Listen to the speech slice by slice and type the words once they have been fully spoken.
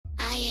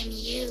am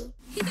you.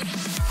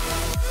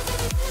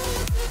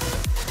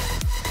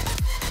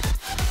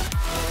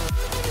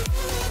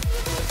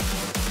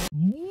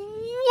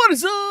 What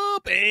is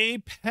up,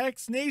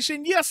 Apex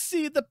Nation? You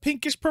see the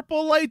pinkish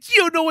purple lights?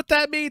 You know what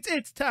that means.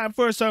 It's time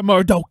for some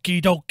more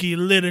Doki Doki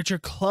Literature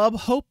Club.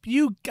 Hope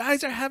you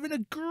guys are having a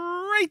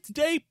great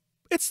day.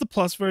 It's the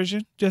plus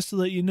version, just to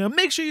let you know.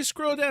 Make sure you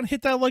scroll down,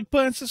 hit that like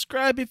button,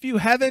 subscribe if you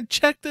haven't.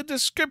 Check the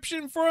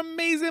description for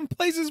amazing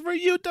places for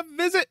you to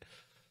visit.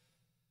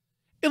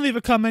 And leave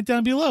a comment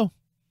down below.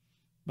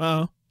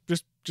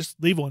 Just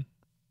leave one.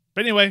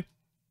 But anyway,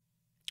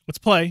 let's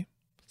play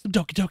some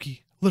Doki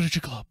Doki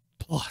Literature Club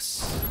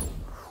Plus.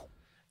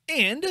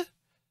 And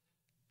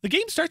the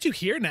game starts you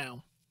here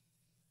now,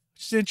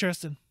 which is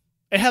interesting.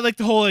 It had like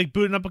the whole like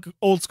booting up an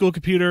old school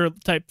computer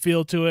type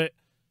feel to it.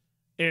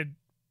 And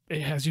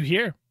it has you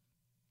here.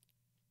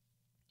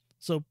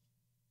 So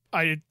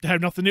I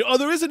have nothing new. Oh,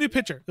 there is a new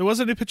picture. There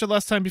was a new picture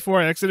last time before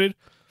I exited.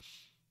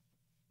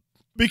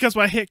 Because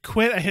when I hit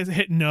quit, I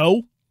hit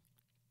no.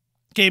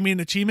 Gave me an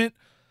achievement.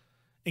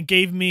 And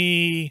gave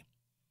me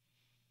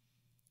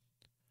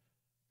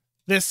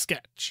this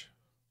sketch.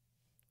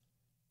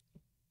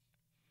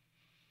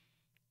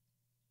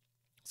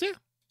 So yeah,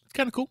 it's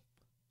kind of cool.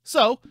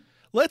 So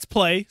let's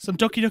play some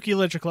Doki Doki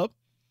Literature Club.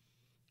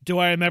 Do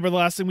I remember the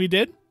last thing we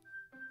did?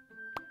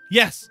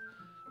 Yes,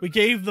 we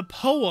gave the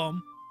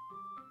poem,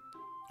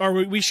 or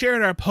we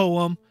shared our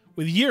poem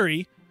with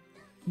Yuri.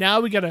 Now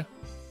we gotta...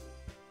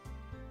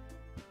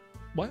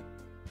 What?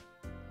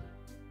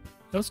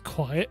 That was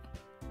quiet.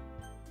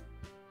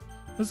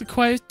 That was the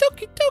quietest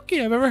Doki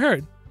Doki I've ever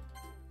heard.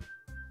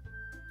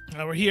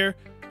 Now we're here.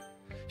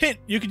 Hint,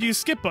 you could use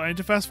skip button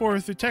to fast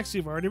forward through text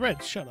you've already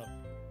read. Shut up.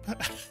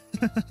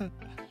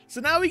 So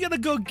now we gotta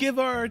go give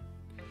our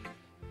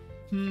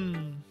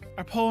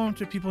poem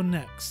to people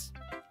next.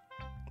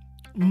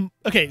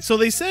 Okay, so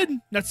they said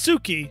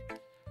Natsuki,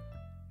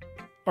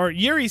 or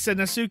Yuri said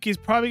Natsuki is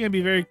probably going to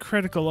be very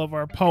critical of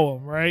our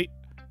poem, right?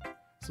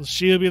 So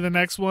she'll be the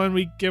next one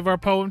we give our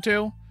poem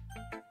to?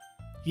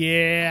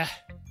 Yeah.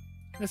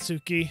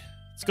 Natsuki.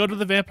 Let's go to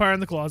the vampire in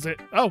the closet.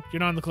 Oh,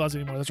 you're not in the closet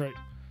anymore, that's right.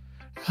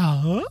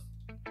 Huh?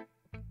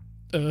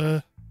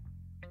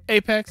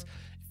 Apex,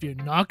 if you're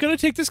not going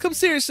to take this come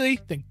seriously,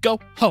 then go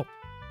home.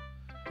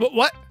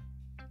 What?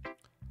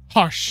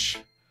 Harsh.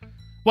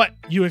 What,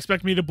 you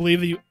expect me to believe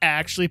that you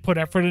actually put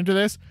effort into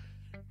this?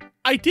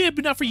 I did,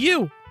 but not for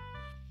you.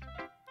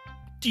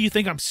 Do you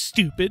think I'm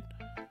stupid?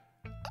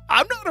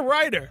 I'm not a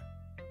writer.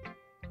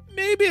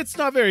 Maybe it's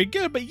not very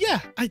good, but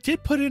yeah, I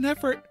did put in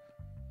effort.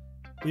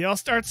 We all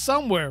start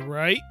somewhere,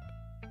 right?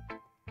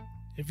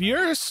 If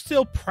you're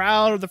still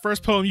proud of the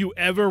first poem you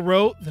ever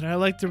wrote, then I'd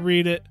like to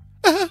read it.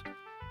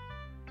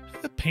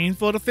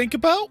 Painful to think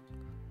about?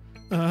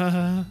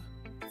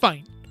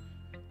 Fine.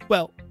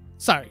 Well,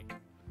 sorry.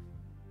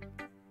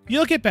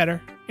 You'll get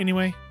better,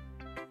 anyway.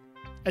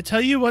 I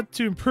tell you what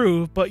to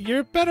improve, but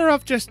you're better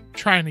off just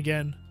trying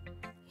again.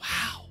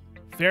 Wow.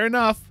 Fair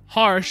enough.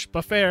 Harsh,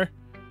 but fair.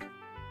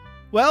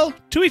 Well,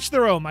 to each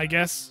their own, I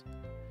guess.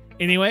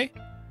 Anyway,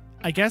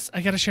 I guess I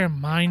gotta share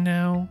mine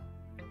now.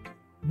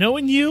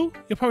 Knowing you'll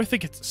probably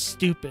think it's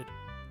stupid.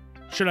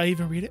 Should I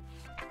even read it?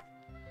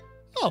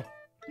 Oh,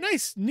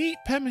 nice, neat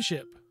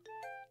penmanship.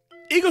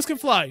 Eagles can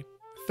fly.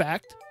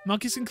 Fact.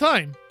 Monkeys can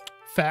climb.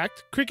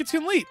 Fact. Crickets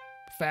can leap.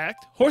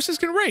 Fact. Horses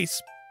can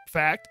race.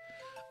 Fact.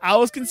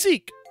 Owls can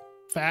seek.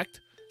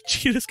 Fact.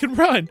 Cheetahs can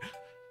run.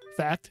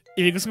 Fact.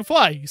 Eagles can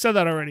fly. You said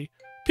that already.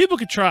 People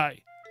can try.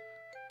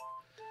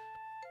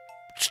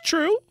 It's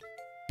true,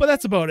 but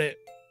that's about it.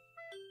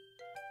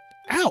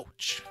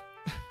 Ouch.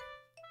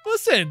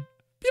 Listen,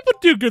 people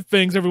do good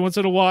things every once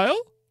in a while.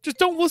 Just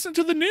don't listen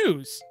to the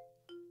news.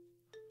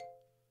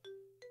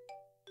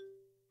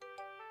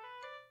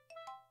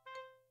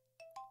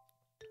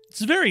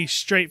 It's a very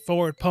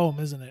straightforward poem,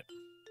 isn't it?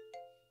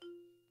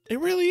 It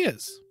really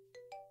is.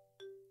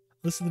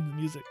 Listen to the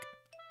music.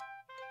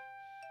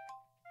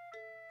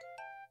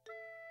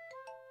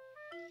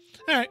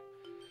 Alright.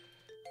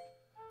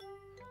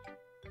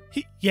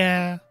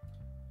 Yeah.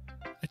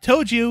 I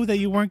told you that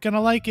you weren't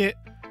gonna like it.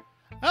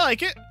 I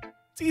like it.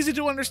 It's easy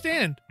to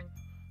understand.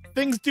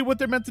 Things do what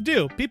they're meant to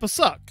do. People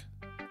suck.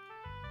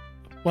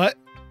 What?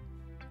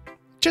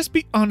 Just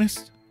be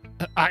honest.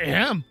 I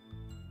am.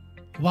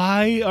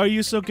 Why are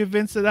you so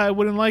convinced that I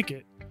wouldn't like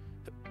it?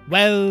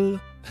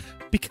 Well...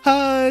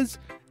 because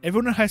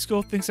everyone in high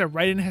school thinks that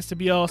writing has to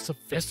be all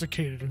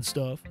sophisticated and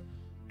stuff.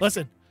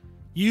 Listen,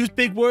 you use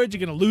big words, you're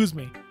gonna lose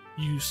me.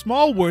 You use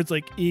small words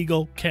like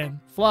eagle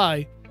can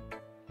fly.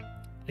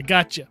 I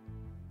gotcha.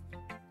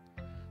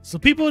 So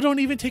people don't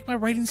even take my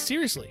writing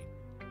seriously.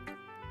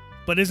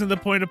 But isn't the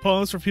point of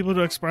poems for people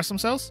to express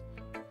themselves?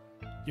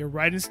 Your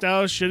writing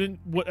style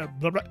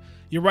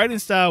Your writing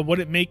style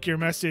wouldn't make your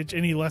message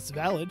any less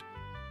valid.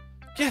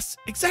 Yes,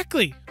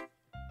 exactly.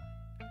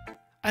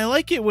 I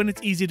like it when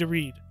it's easy to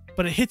read,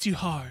 but it hits you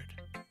hard.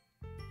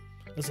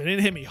 Listen, it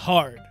didn't hit me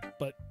hard,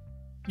 but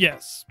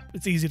yes,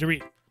 it's easy to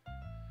read.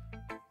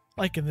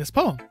 Like in this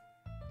poem.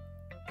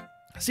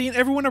 Seeing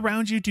everyone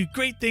around you do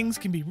great things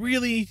can be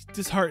really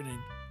disheartening.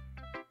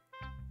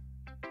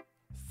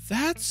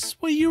 that's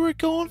what you were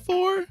going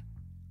for?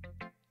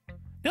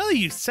 Now that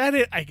you said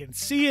it, I can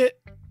see it.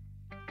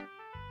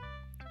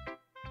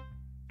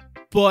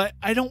 But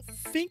I don't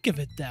think of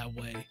it that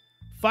way.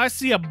 If I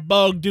see a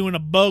bug doing a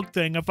bug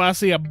thing, if I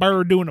see a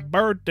bird doing a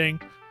bird thing,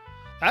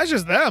 that's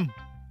just them.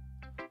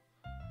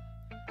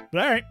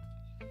 But alright.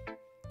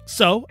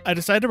 So, I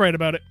decided to write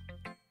about it.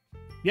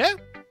 Yeah,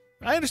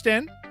 I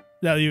understand,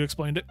 now that you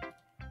explained it.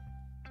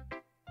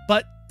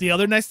 But the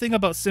other nice thing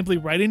about simply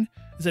writing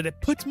is that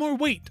it puts more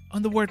weight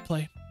on the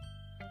wordplay.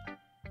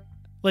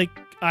 Like,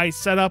 I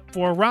set up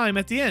for a rhyme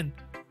at the end,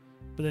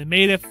 but they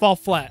made it fall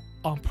flat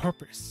on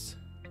purpose.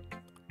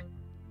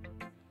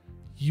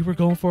 You were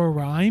going for a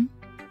rhyme?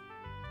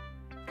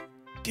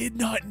 Did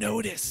not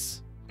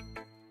notice.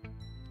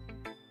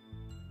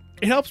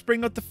 It helps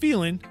bring out the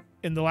feeling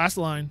in the last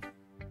line.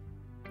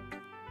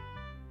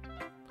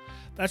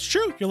 That's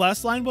true. Your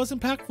last line was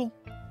impactful.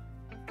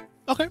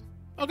 Okay.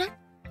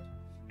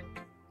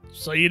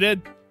 So you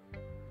did.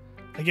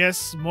 I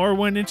guess more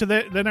went into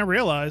that than I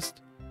realized.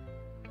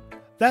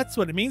 That's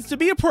what it means to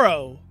be a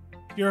pro.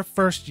 You're a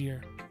first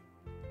year.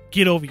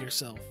 Get over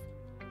yourself.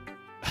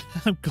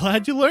 I'm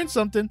glad you learned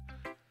something.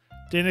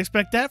 Didn't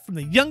expect that from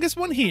the youngest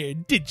one here,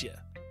 did ya?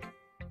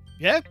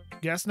 Yeah,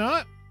 guess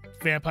not.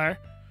 Vampire.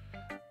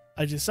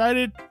 I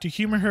decided to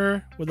humor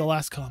her with the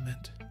last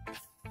comment.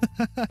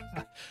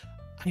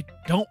 I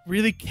don't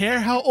really care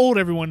how old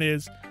everyone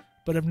is,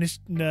 but if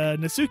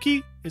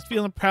Natsuki is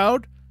feeling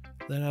proud,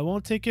 then I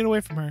won't take it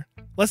away from her.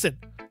 Listen,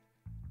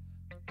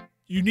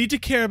 you need to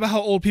care about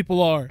how old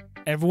people are.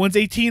 Everyone's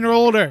 18 or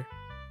older.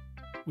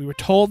 We were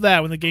told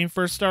that when the game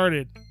first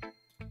started.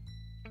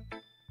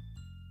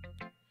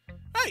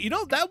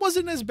 Alright, that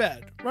wasn't as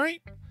bad,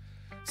 right?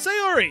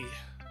 Sayori,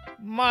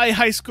 my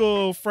high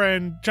school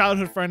friend,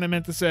 childhood friend, I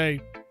meant to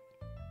say.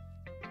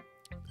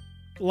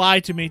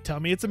 Lie to me,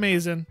 tell me it's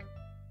amazing.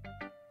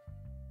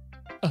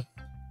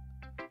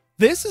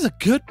 This is a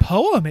good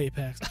poem,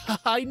 Apex.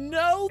 I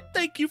know,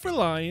 thank you for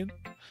lying.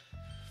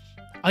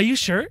 Are you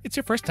sure it's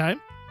your first time?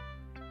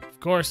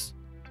 Of course.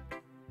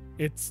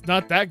 It's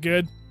not that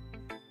good.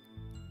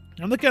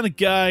 I'm the kind of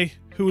guy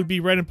who would be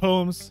writing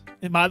poems.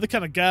 Am I the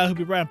kind of guy who'd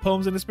be writing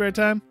poems in his spare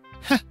time?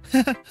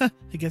 I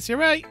guess you're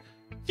right.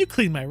 You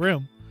clean my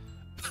room.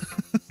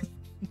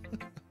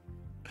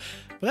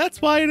 But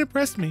that's why it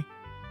impressed me.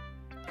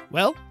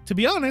 Well, to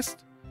be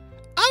honest,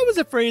 I was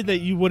afraid that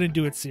you wouldn't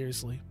do it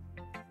seriously.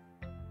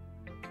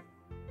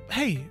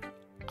 Hey,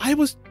 I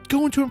was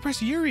going to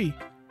impress Yuri.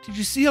 Did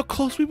you see how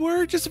close we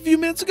were just a few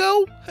minutes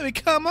ago? I mean,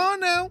 come on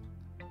now.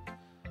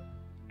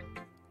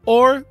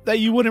 Or that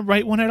you wouldn't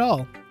write one at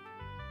all.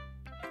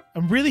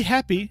 I'm really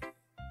happy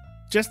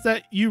just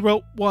that you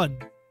wrote one.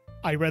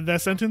 I read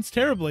that sentence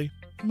terribly.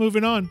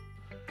 Moving on.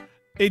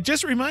 It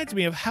just reminds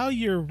me of how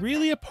you're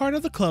really a part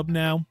of the club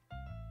now.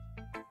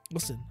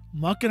 Listen,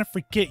 I'm not going to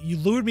forget you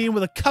lured me in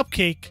with a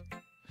cupcake.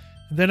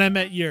 And then I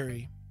met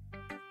Yuri.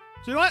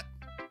 So you know what?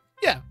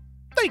 Yeah.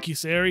 Thank you,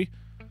 Sayori.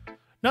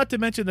 Not to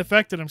mention the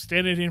fact that I'm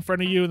standing in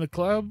front of you in the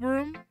club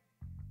room.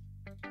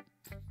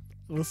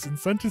 Listen,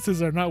 sentences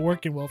are not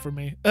working well for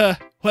me.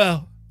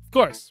 Well, of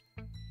course.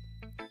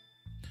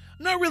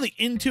 I'm not really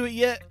into it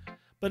yet,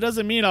 but it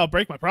doesn't mean I'll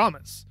break my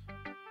promise.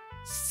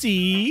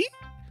 See?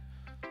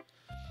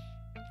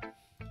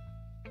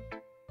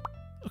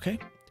 Okay.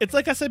 It's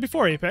like I said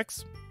before,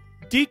 Apex.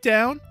 Deep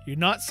down, you're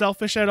not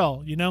selfish at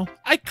all, you know?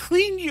 I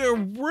clean your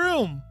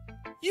room.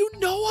 You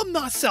know I'm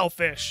not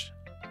selfish.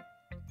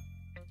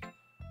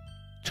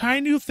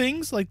 Try new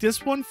things like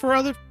this one for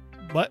other...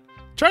 What?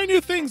 Try new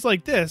things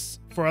like this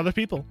for other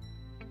people.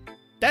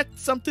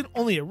 That's something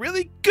only a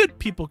really good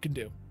people can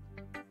do.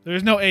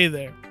 There's no A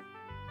there.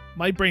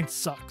 My brain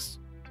sucks.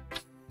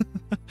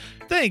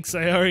 Thanks,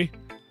 Sayori.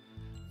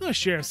 I'm not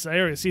sure if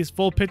Sayori sees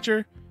full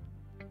picture.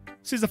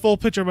 Sees the full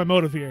picture of my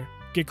motive here.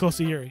 Get close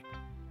to Yuri.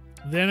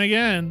 Then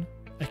again,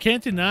 I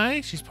can't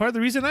deny she's part of the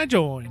reason I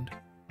joined.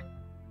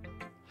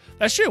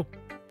 That's true.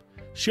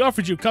 She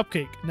offered you a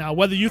cupcake. Now,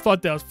 whether you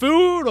thought that was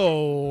food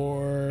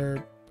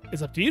or...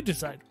 it's up to you to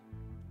decide.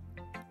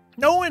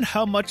 Knowing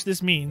how much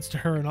this means to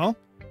her and all.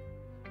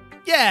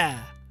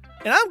 Yeah,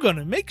 and I'm going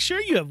to make sure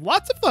you have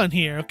lots of fun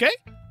here, okay?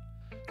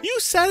 You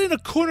sat in a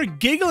corner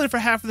giggling for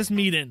half of this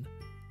meeting.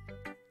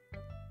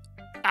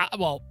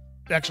 Well,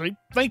 actually,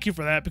 thank you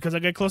for that because I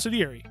got closer to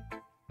Yuri.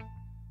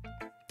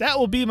 That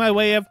will be my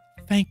way of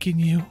thanking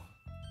you.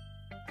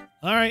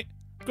 Alright,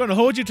 I'm going to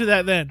hold you to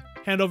that then.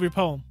 Hand over your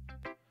poem.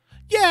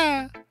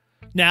 Yeah.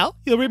 Now,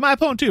 you'll read my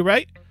poem too,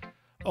 right?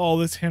 Oh,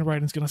 this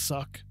handwriting's gonna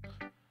suck.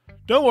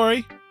 Don't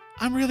worry.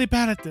 I'm really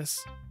bad at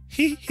this.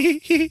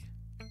 He.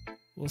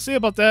 We'll see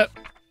about that.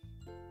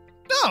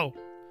 No.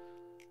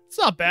 It's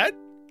not bad.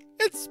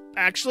 It's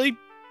actually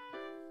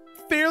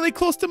fairly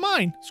close to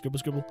mine. Scribble,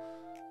 scribble.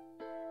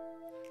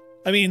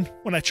 I mean,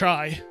 when I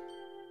try.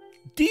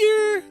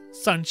 Dear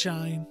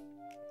sunshine,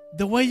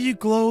 the way you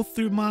glow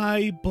through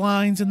my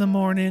blinds in the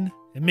morning,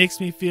 it makes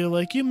me feel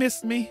like you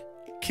missed me.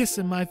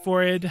 Kissing my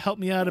forehead to help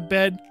me out of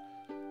bed,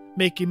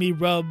 making me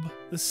rub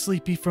the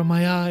sleepy from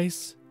my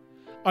eyes.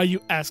 Are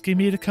you asking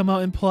me to come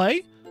out and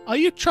play? Are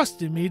you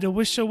trusting me to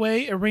wish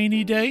away a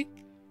rainy day?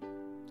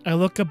 I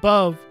look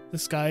above. The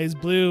sky is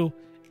blue.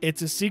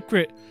 It's a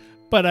secret,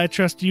 but I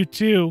trust you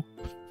too.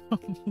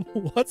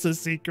 What's a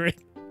secret?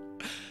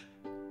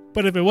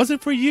 But if it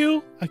wasn't for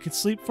you, I could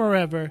sleep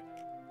forever.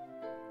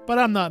 But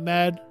I'm not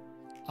mad.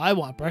 I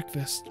want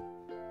breakfast.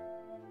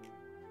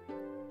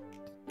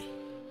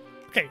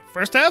 Okay,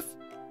 first half.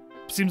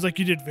 Seems like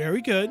you did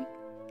very good.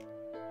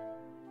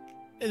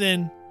 And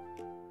then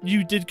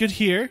you did good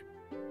here.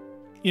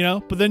 You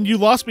know, but then you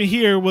lost me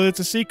here. Well, it's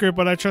a secret,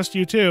 but I trust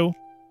you too.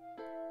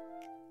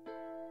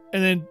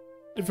 And then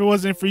if it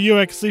wasn't for you,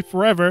 I could sleep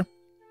forever.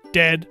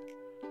 Dead.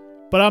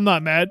 But I'm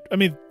not mad. I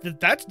mean,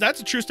 that's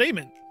a true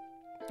statement.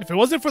 If it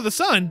wasn't for the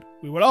sun,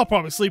 we would all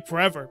probably sleep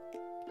forever.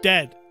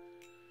 Dead.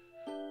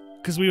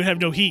 Because we would have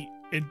no heat,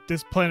 and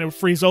this planet would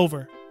freeze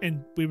over,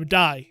 and we would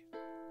die.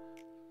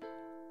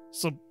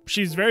 So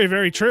she's very,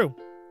 very true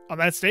on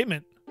that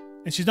statement.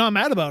 And she's not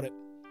mad about it.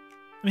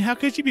 I mean, how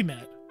could she be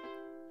mad?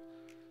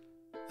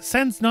 The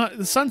sun's not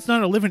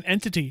a living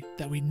entity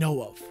that we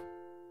know of.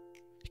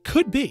 It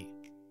could be.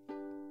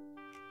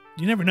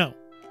 You never know.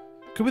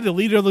 Could be the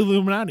leader of the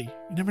Illuminati.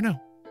 You never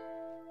know.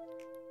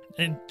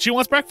 And she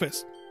wants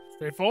breakfast.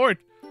 Straightforward.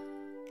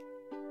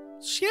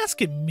 Is she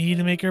asking me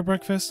to make her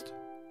breakfast?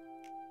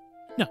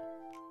 No.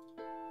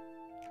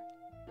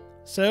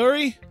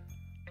 Sorry?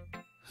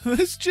 This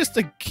is just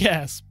a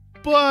guess,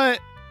 but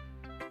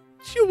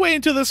did you wait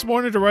until this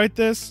morning to write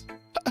this?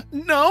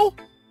 No.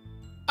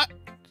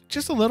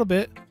 Just a little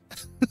bit.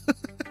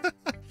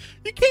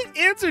 You can't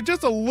answer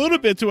just a little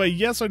bit to a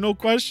yes or no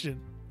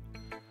question.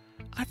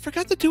 I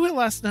forgot to do it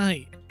last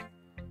night.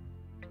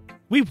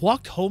 We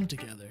walked home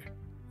together.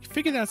 You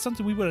figured that's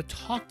something we would have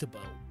talked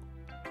about.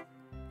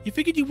 You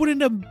figured you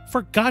wouldn't have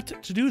forgot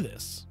to do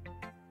this.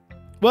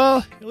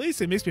 Well, at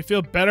least it makes me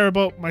feel better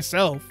about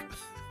myself.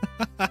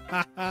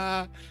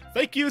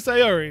 Thank you,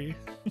 Sayori.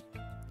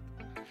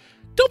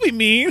 Don't be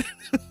mean.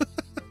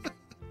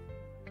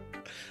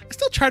 I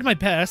still tried my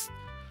best.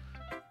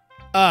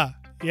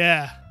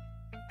 Yeah.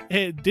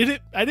 I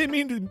didn't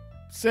mean to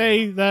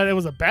say that it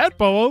was a bad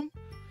poem.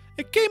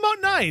 It came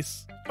out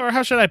nice. Or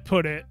how should I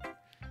put it?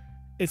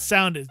 It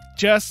sounded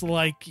just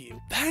like you.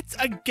 That's,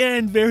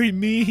 again, very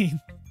mean.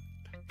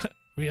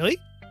 Really?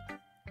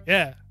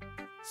 Yeah.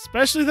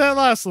 Especially that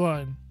last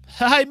line.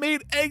 I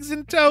made eggs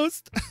and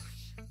toast.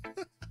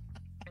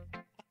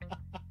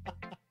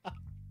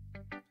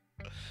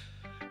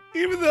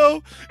 Even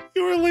though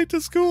you were late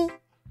to school.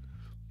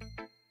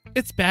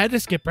 It's bad to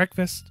skip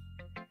breakfast.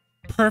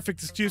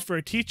 Perfect excuse for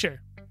a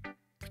teacher.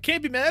 I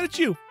can't be mad at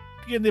you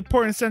for getting the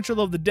important essential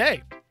of the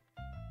day.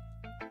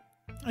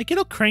 I get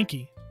all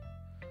cranky.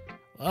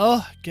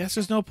 Well, I guess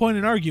there's no point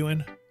in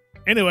arguing.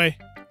 Anyway,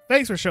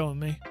 thanks for showing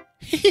me.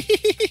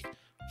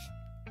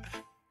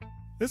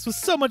 This was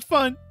so much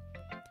fun.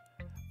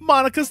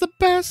 Monica's the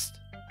best.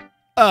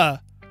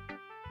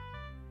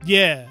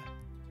 Yeah.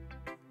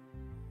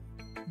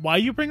 Why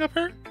you bring up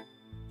her?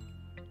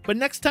 But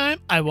next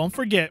time, I won't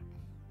forget.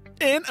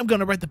 And I'm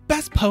gonna write the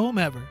best poem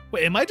ever.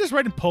 Wait, am I just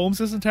writing poems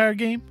this entire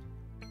game?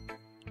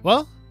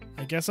 Well,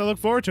 I guess I look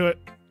forward to it.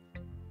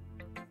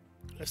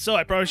 If so,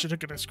 I probably should have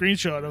taken a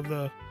screenshot of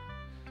the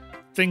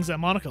things that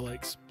Monica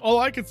likes. Oh,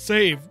 I could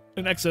save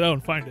and exit out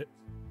and find it.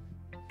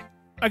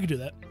 I could do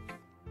that.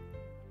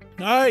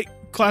 Alright,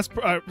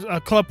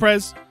 Club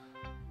Prez.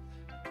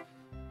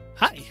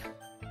 Hi.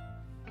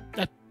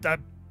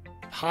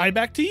 Hi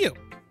back to you.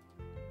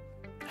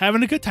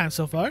 Having a good time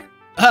so far?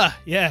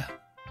 Yeah.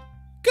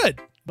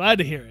 Good. Glad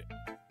to hear it.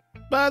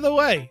 By the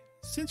way,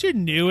 since you're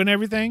new and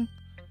everything,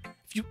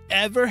 if you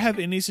ever have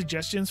any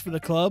suggestions for the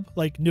club,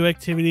 like new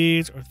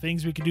activities or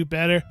things we could do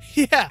better,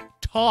 yeah,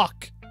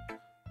 talk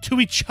to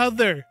each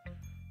other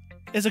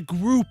as a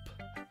group,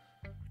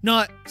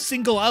 not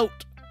single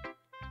out.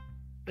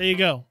 There you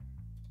go.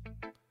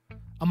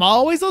 I'm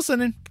always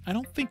listening. I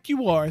don't think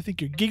you are. I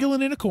think you're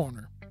giggling in a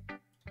corner.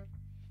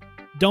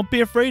 Don't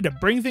be afraid to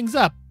bring things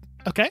up,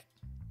 okay?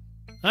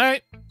 All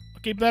right,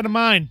 I'll keep that in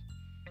mind.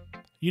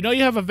 You know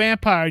you have a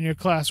vampire in your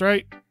class,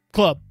 right?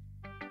 Club,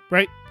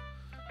 right?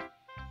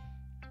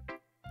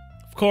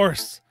 Of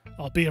course,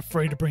 I'll be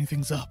afraid to bring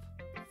things up.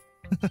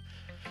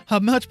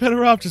 I'm much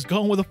better off just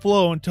going with the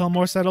flow until I'm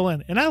more settled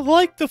in. And I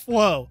like the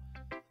flow.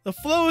 The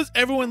flow is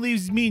everyone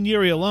leaves me and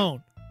Yuri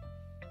alone.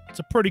 It's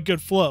a pretty good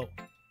flow.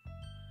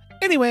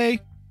 Anyway,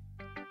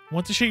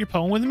 want to share your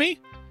poem with me?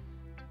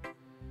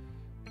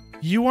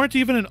 You weren't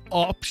even an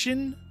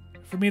option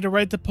for me to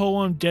write the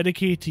poem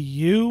dedicated to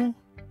you.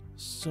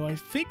 So I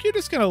think you're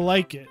just gonna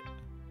like it.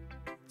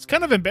 It's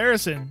kind of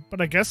embarrassing,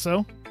 but I guess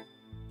so.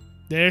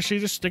 There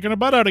she's just sticking her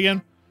butt out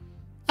again.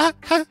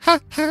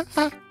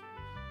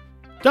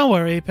 Don't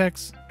worry,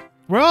 Apex.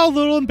 We're all a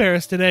little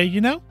embarrassed today, you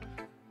know?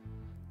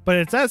 But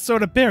it's that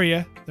sort of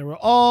barrier that we'll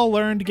all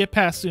learn to get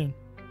past soon.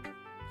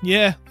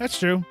 Yeah, that's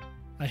true.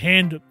 I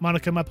hand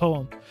Monica my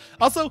poem.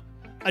 Also,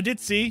 I did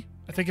see,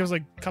 I think it was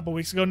like a couple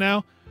weeks ago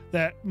now,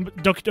 that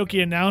Doki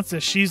Doki announced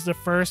that she's the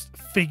first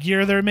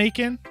figure they're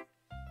making.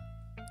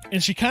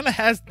 And she kind of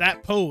has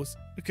that pose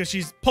because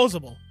she's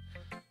posable.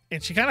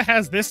 And she kind of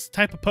has this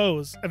type of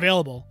pose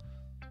available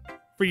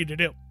for you to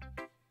do.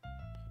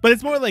 But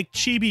it's more like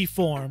chibi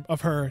form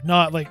of her,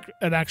 not like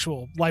an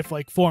actual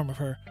lifelike form of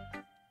her.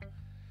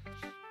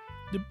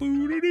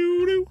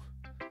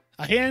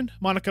 A hand,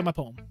 Monica, my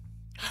poem.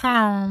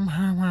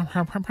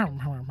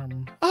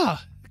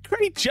 Ah,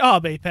 great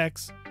job,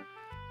 Apex.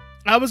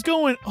 I was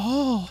going,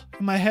 oh,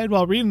 in my head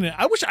while reading it.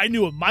 I wish I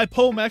knew what my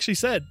poem actually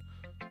said.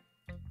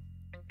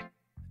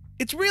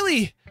 It's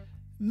really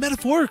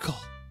metaphorical.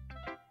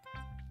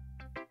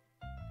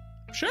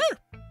 Sure,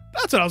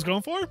 that's what I was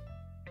going for. I'm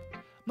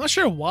not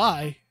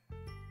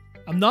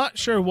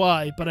sure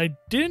why, but I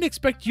didn't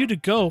expect you to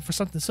go for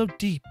something so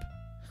deep.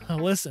 Now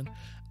listen,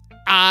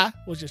 I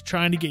was just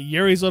trying to get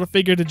Yuri's little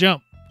figure to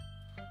jump.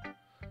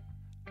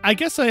 I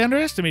guess I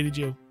underestimated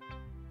you.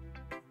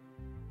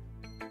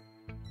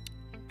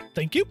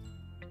 Thank you.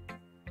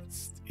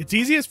 It's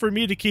easiest for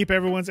me to keep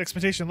everyone's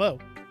expectation low.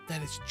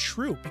 That is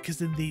true, because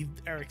then they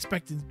are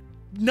expecting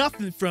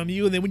nothing from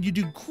you, and then when you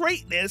do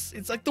greatness,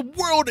 it's like the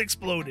world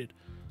exploded.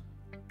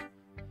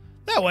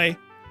 That way,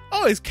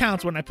 always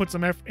counts when I put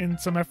some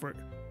effort.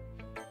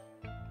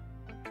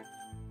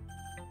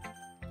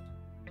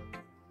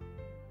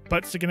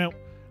 Butt sticking out.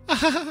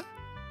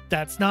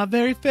 That's not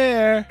very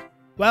fair.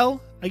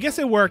 Well, I guess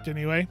it worked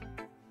anyway.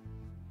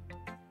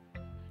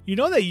 You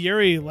know that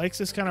Yuri likes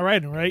this kind of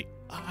writing, right?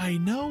 I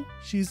know.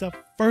 She's the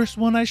first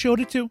one I showed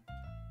it to.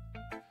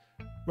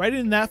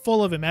 Writing that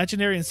full of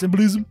imaginary and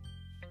symbolism.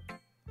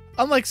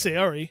 Unlike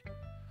Sayori,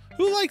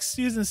 who likes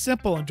using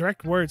simple and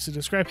direct words to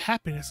describe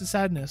happiness and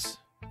sadness,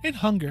 and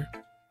hunger.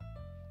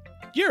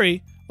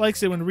 Yuri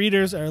likes it when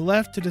readers are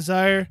left to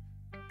desire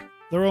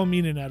their own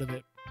meaning out of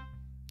it.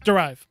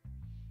 Derive.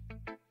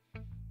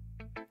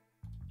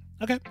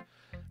 Okay.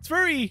 It's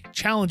very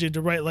challenging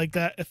to write like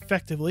that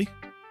effectively.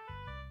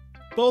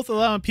 Both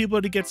allowing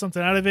people to get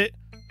something out of it,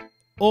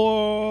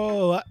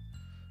 or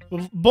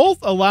both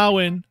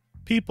allowing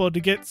people to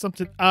get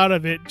something out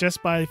of it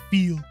just by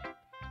feel,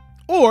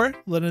 or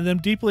letting them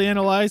deeply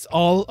analyze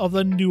all of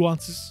the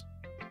nuances.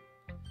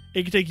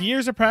 It can take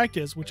years of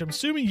practice, which I'm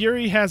assuming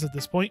Yuri has at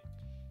this point.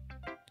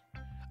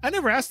 I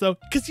never asked though,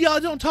 because y'all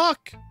don't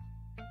talk.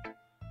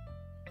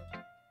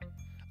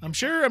 I'm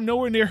sure I'm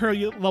nowhere near her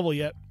level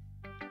yet.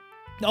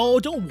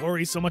 No, don't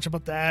worry so much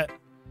about that.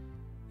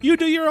 You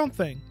do your own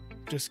thing.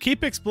 Just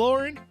keep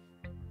exploring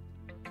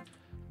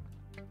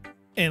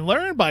and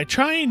learn by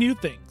trying new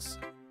things.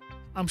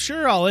 I'm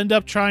sure I'll end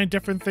up trying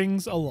different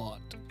things a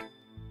lot.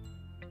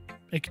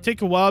 It could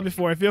take a while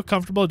before I feel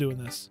comfortable doing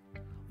this.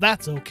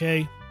 That's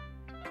okay.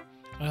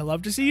 I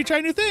love to see you try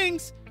new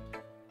things.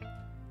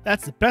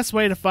 That's the best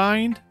way to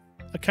find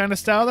a kind of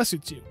style that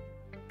suits you.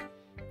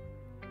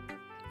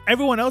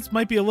 Everyone else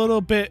might be a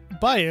little bit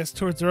biased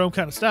towards their own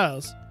kind of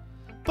styles,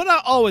 but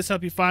I'll always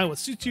help you find what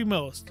suits you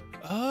most.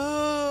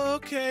 Oh,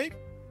 okay.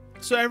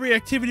 So every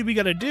activity we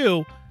gotta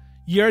do,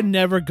 you're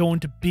never going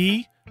to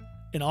be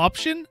an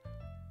option.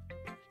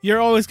 You're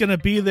always gonna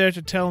be there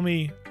to tell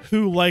me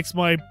who likes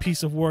my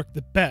piece of work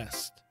the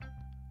best.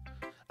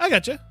 I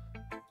gotcha.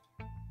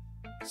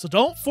 So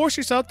don't force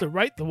yourself to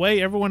write the way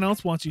everyone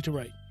else wants you to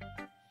write.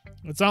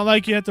 It's not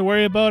like you have to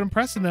worry about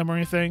impressing them or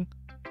anything.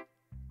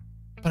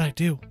 But I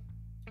do.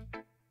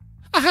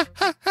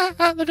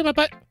 Look at my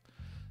butt.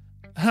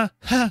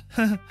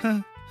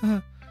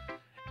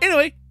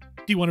 Anyway,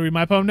 do you want to read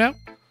my poem now?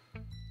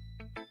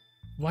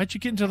 Why'd you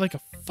get into like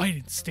a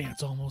fighting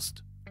stance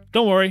almost?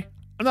 Don't worry,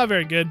 I'm not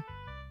very good.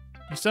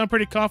 You sound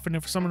pretty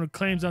confident for someone who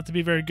claims not to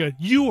be very good.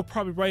 You were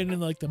probably writing in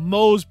like the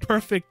most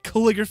perfect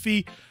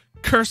calligraphy,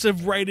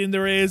 cursive writing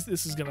there is.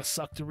 This is gonna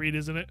suck to read,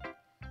 isn't it?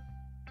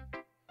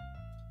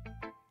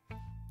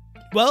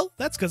 Well,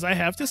 that's because I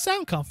have to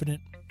sound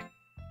confident.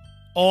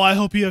 Oh, I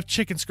hope you have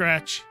chicken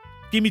scratch.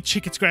 Give me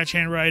chicken scratch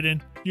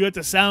handwriting. You have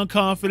to sound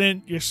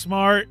confident, you're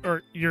smart,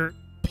 or you're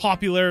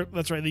popular.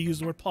 That's right, they use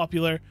the word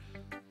popular.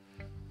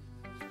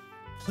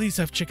 Please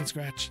have chicken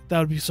scratch. That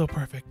would be so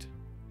perfect.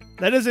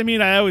 That doesn't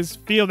mean I always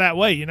feel that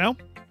way, you know?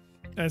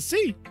 Let's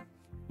see.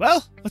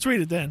 Well, let's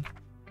read it then.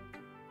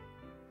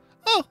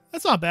 Oh,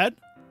 that's not bad.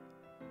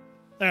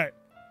 Alright.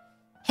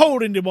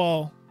 Holding the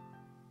ball.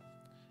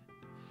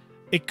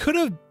 It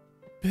couldn't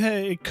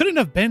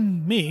have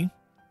been me.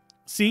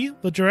 See,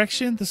 the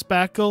direction the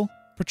spackle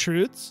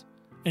protrudes.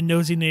 A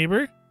nosy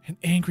neighbor. An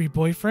angry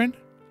boyfriend.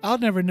 I'll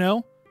never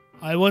know.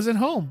 I wasn't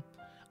home.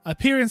 I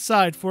peer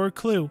inside for a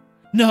clue.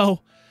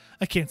 No,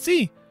 I can't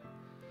see.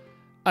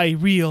 I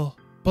reel,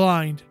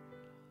 blind,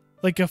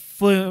 like a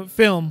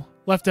film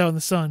left out in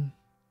the sun.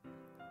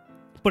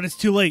 But it's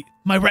too late.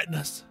 My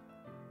retinas.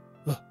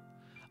 Ugh.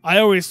 I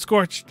always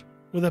scorched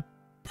with a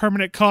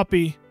permanent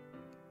copy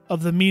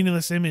of the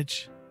meaningless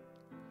image.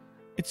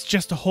 It's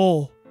just a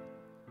hole.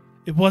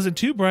 It wasn't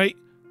too bright.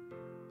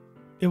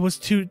 It was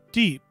too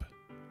deep.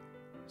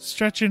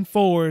 Stretching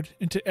forward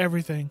into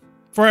everything.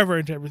 Forever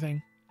into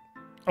everything.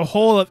 A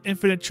hole of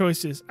infinite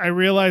choices. I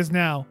realize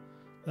now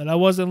that I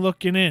wasn't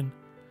looking in.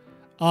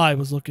 I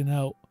was looking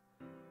out.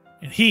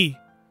 And he,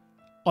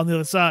 on the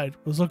other side,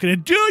 was looking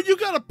in. Dude, you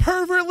got a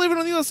pervert living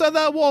on the other side of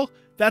that wall.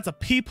 That's a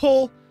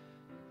peephole.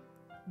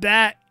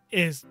 That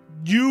is,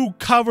 you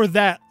cover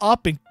that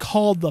up and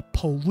call the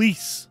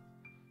police.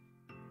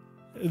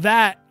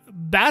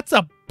 That's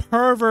a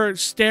pervert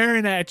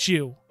staring at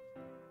you.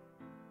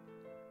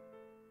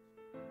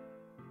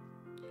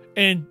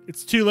 And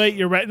it's too late,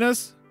 you're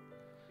retinas?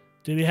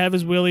 Did he have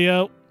his willy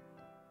out?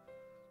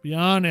 Be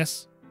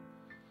honest.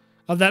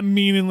 Of that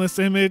meaningless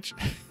image.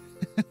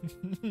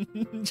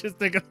 Just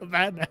think of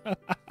that now.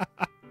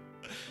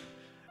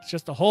 It's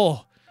just a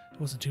hole. It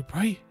wasn't too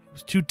bright. It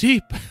was too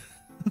deep.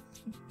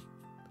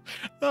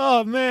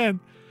 Oh, man.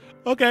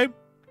 Okay.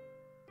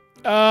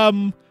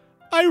 I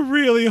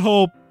really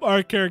hope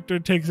our character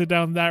takes it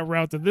down that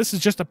route, that this is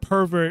just a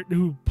pervert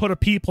who put a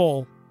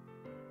peephole.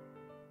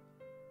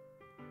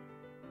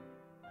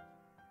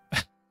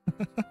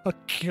 Oh,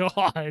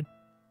 God.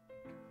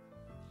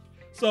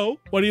 So,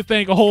 what do you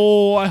think?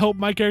 Oh, I hope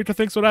my character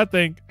thinks what I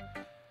think.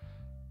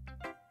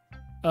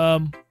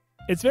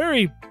 It's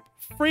very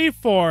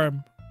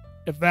freeform,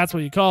 if that's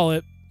what you call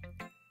it.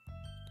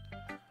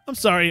 I'm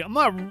sorry, I'm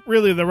not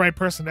really the right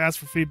person to ask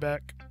for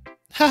feedback.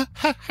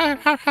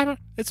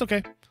 It's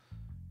okay.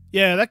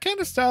 Yeah, that kind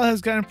of style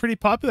has gotten pretty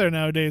popular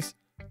nowadays.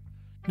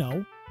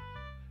 No.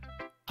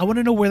 I want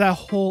to know where that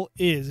hole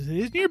is. If it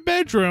is in your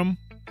bedroom,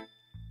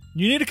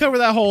 you need to cover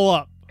that hole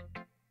up.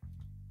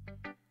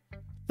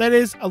 That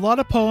is, a lot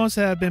of poems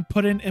have been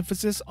put in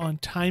emphasis on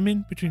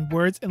timing between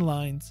words and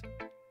lines.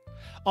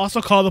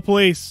 Also call the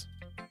police.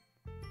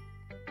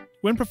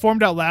 When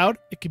performed out loud,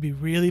 it can be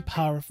really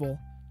powerful.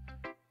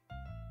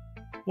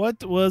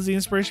 What was the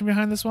inspiration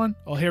behind this one?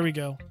 Oh, here we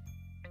go.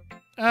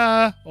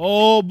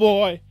 Oh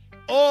boy.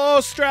 Oh,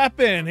 strap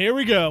in. Here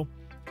we go.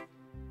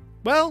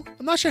 Well,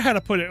 I'm not sure how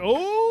to put it.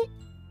 Oh,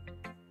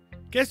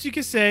 guess you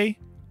could say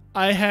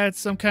I had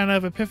some kind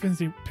of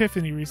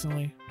epiphany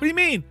recently. What do you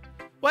mean?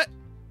 What?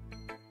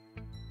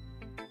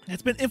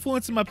 It's been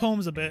influencing my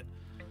poems a bit.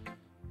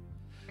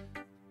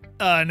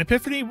 An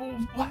epiphany?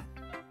 What?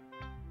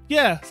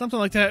 Yeah, something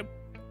like that.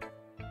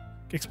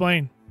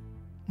 Explain.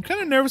 I'm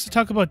kind of nervous to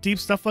talk about deep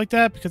stuff like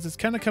that because it's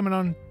kind of coming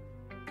on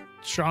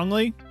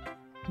strongly.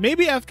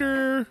 Maybe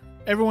after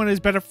everyone is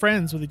better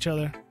friends with each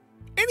other.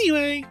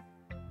 Anyway,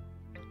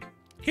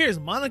 here's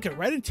Monica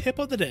writing tip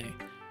of the day.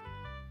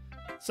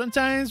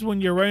 Sometimes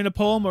when you're writing a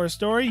poem or a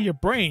story, your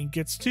brain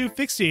gets too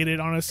fixated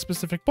on a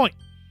specific point.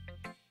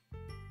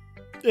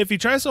 If you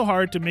try so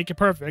hard to make it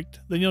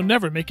perfect, then you'll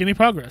never make any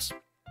progress.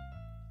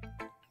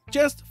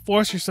 Just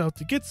force yourself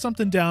to get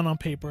something down on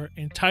paper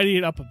and tidy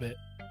it up a bit.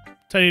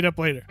 Tidy it up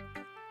later.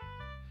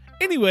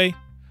 Anyway,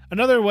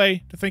 another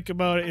way to think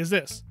about it is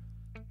this.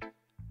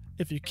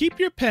 If you keep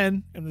your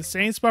pen in the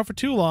same spot for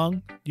too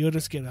long, you'll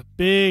just get a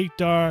big,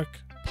 dark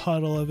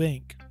puddle of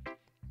ink.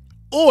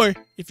 Or,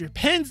 if your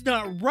pen's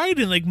not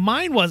writing like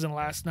mine wasn't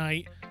last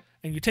night,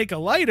 and you take a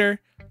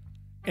lighter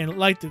and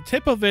light the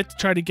tip of it to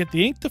try to get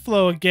the ink to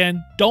flow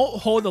again,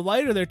 don't hold the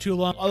lighter there too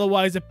long,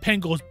 otherwise the pen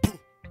goes poof,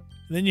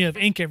 and then you have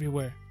ink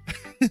everywhere.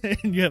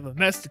 And you have a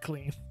mess to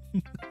clean.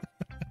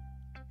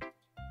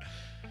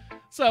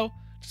 So,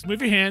 just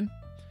move your hand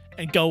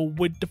and go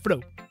with the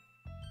flow.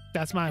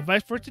 That's my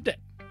advice for today.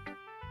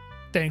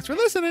 Thanks for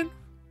listening.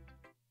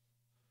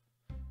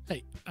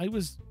 Hey, I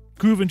was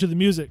grooving to the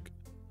music.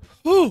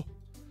 Whew.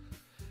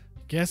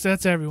 Guess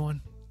that's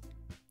everyone.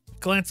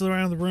 Glance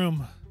around the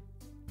room.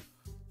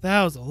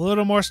 That was a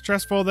little more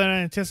stressful than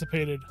I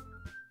anticipated.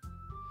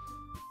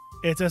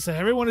 It's just that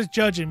everyone is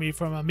judging me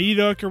for my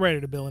mediocre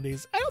writing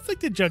abilities. I don't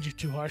think they judge you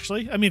too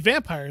harshly. I mean,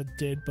 Vampire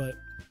did, but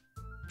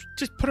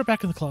just put her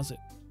back in the closet.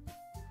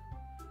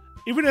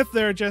 Even if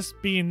they're just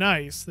being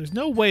nice, there's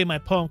no way my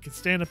poem can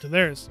stand up to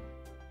theirs.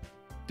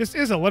 This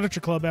is a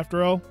literature club,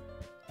 after all.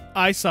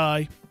 I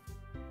sigh.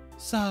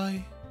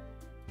 Sigh.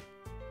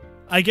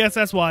 I guess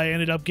that's why I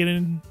ended up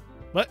getting...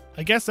 What?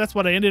 I guess that's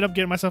what I ended up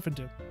getting myself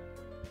into.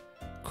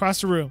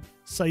 Across the room,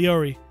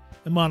 Sayori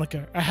and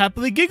Monica are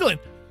happily giggling.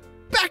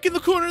 Back in the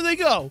corner they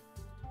go.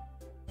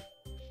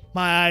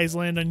 My eyes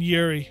land on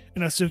Yuri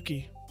and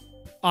Asuki.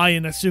 I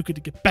and Asuki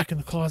to get back in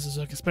the closet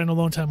so I can spend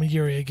alone time with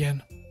Yuri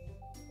again.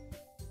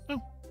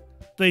 Oh.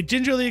 They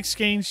gingerly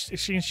exchange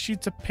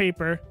sheets of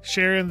paper,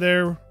 sharing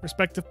their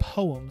respective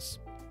poems.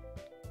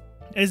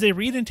 As they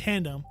read in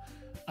tandem,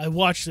 I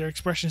watch their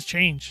expressions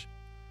change.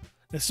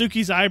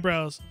 Asuki's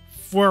eyebrows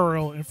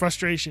furrow in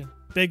frustration.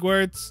 Big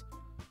words.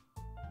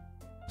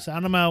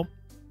 Sound them out.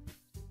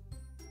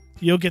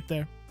 You'll get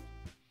there.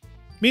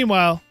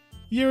 Meanwhile,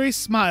 Yuri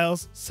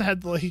smiles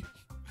sadly.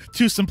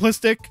 Too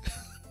simplistic.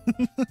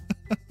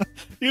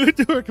 You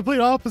two are complete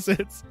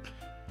opposites.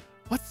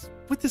 What's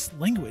with this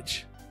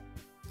language?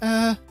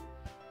 Did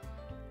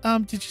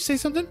you say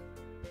something?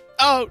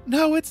 Oh,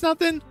 no, it's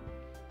nothing.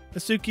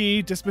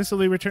 Asuki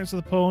dismissively returns to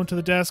the poem to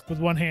the desk with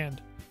one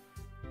hand.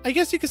 I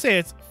guess you could say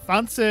it's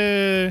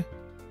fancy.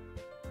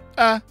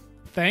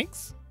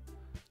 Thanks.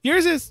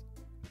 Yours is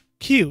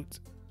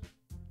cute.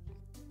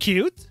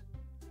 Cute?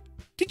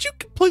 Did you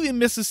completely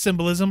miss the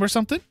symbolism or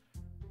something?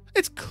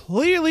 It's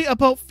clearly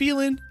about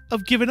feeling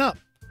of giving up.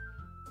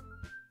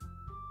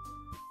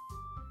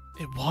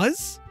 It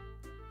was?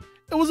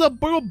 It was a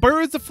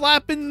birds a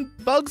flapping,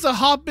 bugs a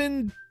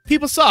hopping,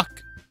 People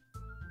suck.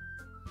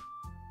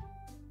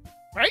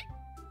 Right?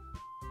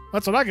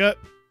 That's what I got.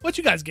 What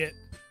you guys get?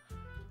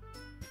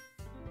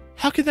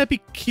 How can that be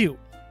cute?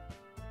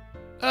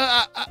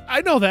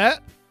 I know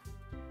that.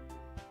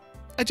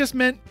 I just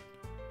meant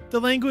the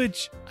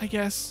language, I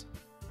guess.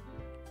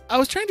 I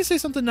was trying to say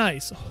something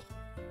nice.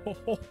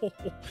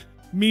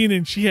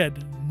 Meaning she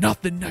had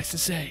nothing nice to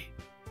say.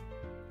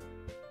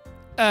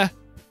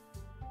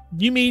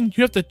 You mean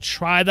you have to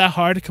try that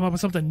hard to come up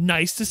with something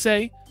nice to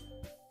say?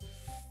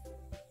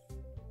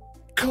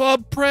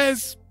 Club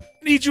Prez,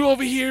 need you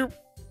over here.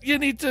 You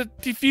need to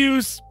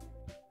defuse.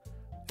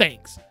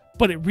 Thanks,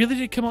 but it really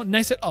didn't come out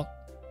nice at all.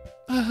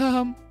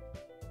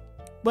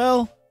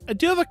 Well, I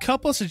do have a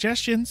couple of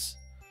suggestions.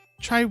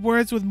 Try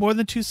words with more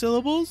than 2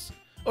 syllables,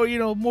 or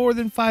more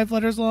than 5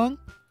 letters long.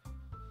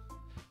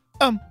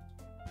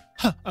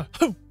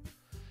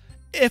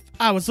 If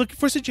I was looking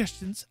for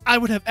suggestions, I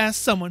would have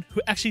asked someone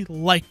who actually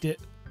liked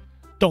it.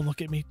 Don't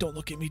look at me, don't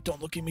look at me,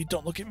 don't look at me,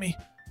 don't look at me.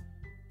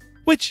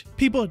 Which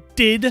people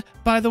did,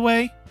 by the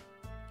way.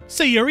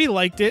 So Yuri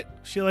liked it.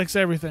 She likes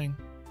everything.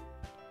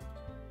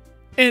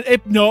 And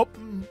nope.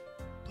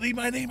 Leave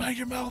my name out of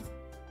your mouth.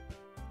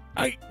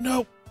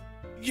 No.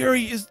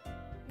 Yuri is...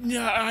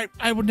 Yeah,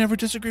 I would never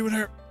disagree with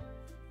her.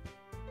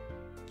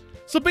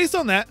 So based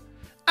on that,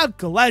 I'm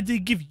glad to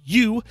give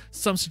you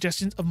some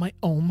suggestions of my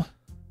own.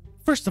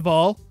 First of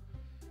all,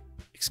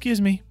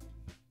 excuse me.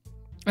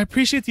 I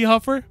appreciate the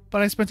offer,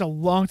 but I spent a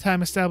long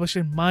time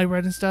establishing my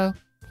writing style.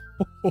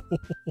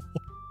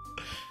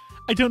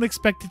 I don't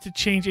expect it to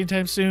change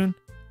anytime soon,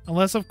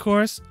 unless, of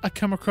course, I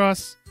come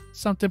across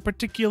something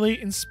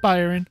particularly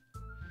inspiring,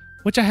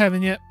 which I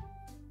haven't yet.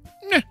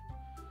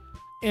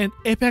 And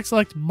Apex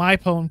liked my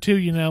poem too,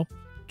 Oh,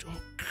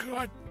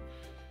 God.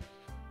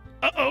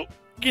 Uh-oh.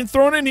 Getting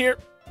thrown in here.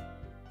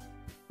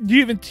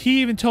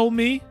 He even told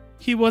me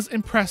he was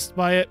impressed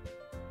by it.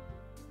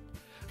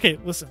 Okay,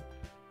 listen.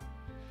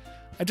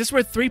 I just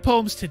read 3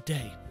 poems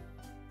today.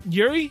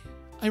 Yuri,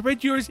 I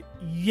read yours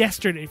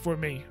yesterday for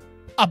me.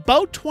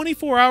 About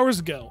 24 hours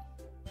ago.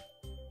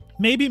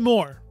 Maybe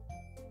more.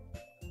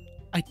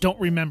 I don't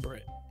remember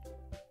it.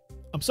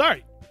 I'm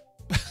sorry.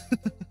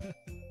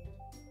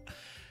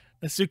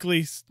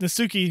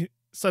 Nasuki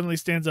suddenly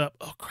stands up.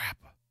 Oh, crap.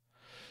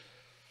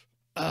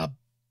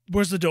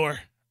 Where's the door?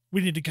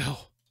 We need to go.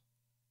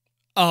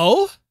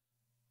 Oh?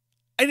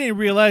 I didn't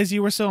realize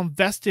you were so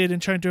invested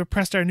in trying to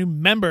impress our new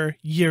member,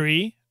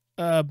 Yuri.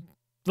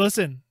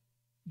 Listen.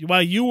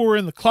 While you were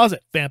in the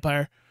closet,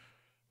 vampire,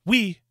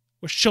 we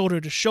were shoulder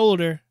to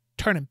shoulder,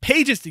 turning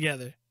pages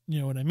together.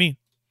 You know what I mean?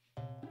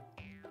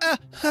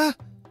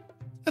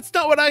 That's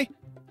not what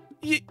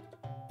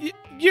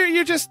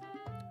you're just...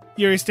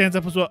 Yuri stands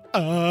up as well.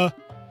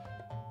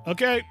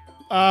 Okay.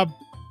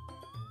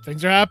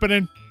 Things are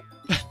happening.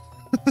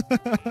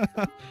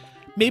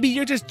 Maybe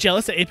you're just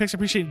jealous that Apex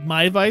appreciates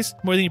my advice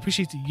more than he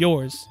appreciates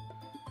yours.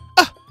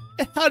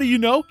 And how do you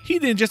know he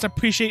didn't just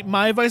appreciate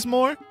my advice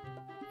more?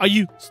 Are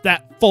you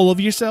that full of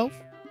yourself?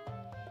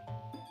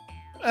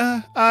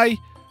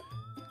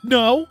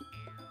 No.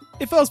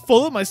 If I was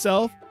full of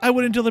myself, I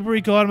wouldn't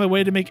deliberately go out of my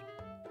way to make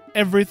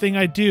everything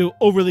I do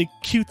overly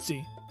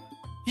cutesy.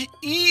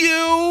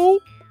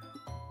 You?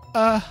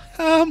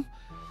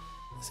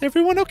 Is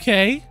everyone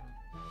okay?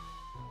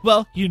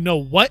 Well, you know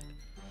what?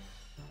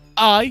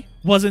 I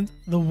wasn't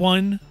the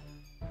one.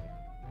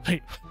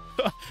 Wait.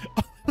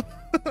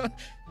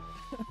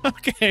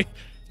 Okay.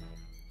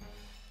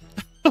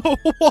 Oh,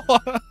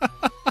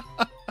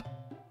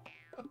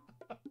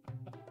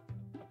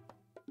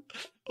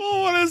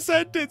 what a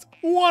sentence.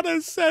 What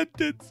a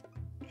sentence.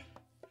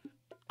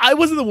 I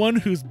wasn't the one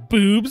whose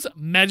boobs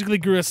magically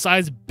grew a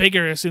size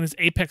bigger as soon as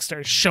Apex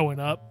started showing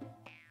up.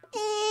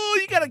 Oh,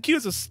 you got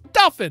accused of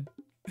stuffing.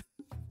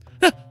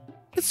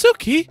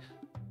 Natsuki.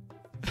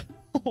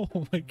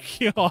 Oh my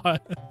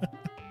god.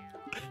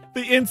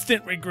 The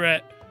instant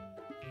regret.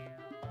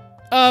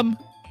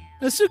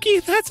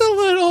 Natsuki, that's a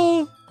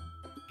little...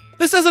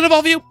 This doesn't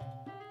involve you.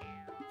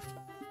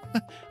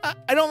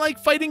 I don't like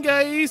fighting,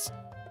 guys.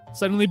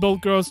 Suddenly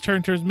both girls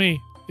turn towards me,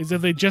 as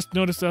if they just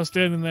noticed I was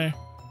standing there.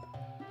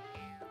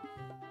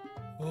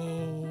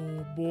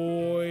 Oh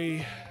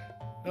boy.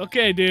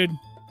 Okay, dude.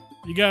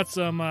 You got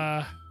some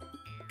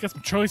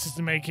choices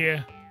to make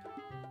here.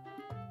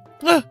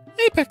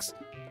 Apex.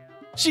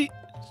 She's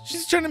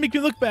trying to make me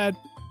look bad.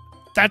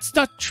 That's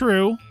not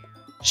true.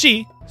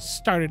 She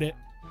started it.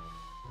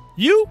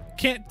 You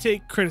can't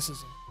take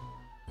criticism.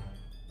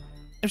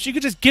 If she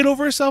could just get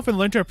over herself and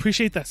learn to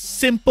appreciate that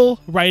simple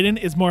writing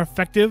is more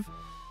effective,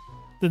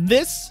 then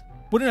this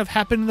wouldn't have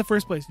happened in the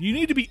first place. You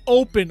need to be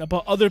open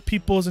about other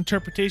people's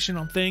interpretation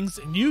on things,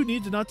 and you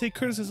need to not take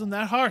criticism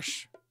that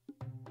harsh.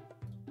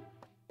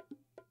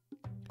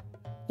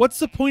 What's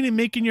the point in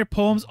making your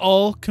poems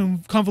all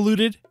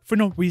convoluted for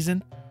no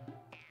reason?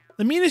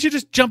 The mean is you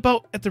just jump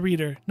out at the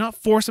reader, not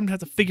force them to have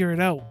to figure it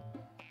out.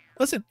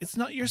 Listen, it's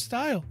not your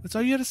style. That's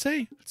all you gotta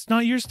say. It's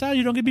not your style.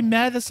 You don't get to be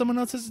mad that someone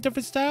else has a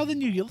different style than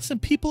you. Listen,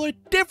 people are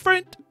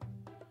different.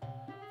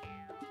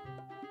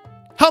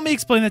 Help me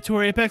explain that to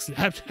her, Apex.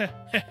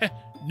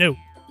 No.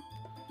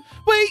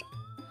 Wait!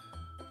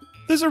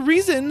 There's a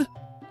reason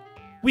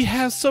we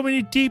have so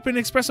many deep and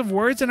expressive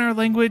words in our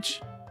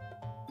language.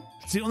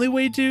 It's the only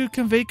way to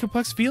convey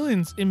complex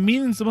feelings and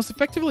meanings the most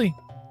effectively.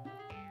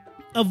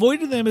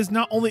 Avoiding them is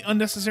not only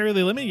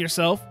unnecessarily limiting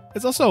yourself,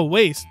 it's also a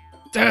waste.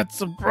 That's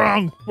the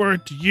wrong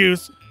word to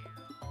use.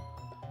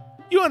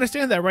 You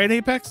understand that, right,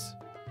 Apex?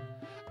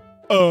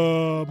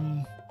 Well,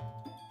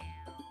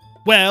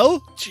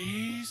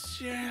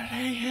 jeez, yeah,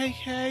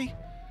 hey.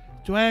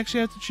 Do I actually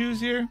have to choose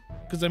here?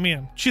 Because, I mean,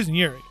 I'm choosing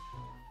Yuri.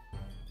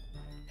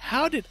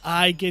 How did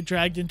I get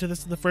dragged into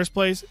this in the first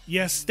place?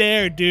 You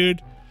stared,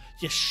 dude.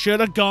 You should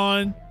have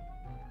gone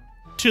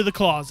to the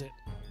closet.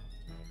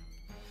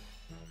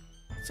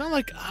 It's not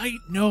like I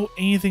know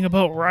anything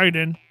about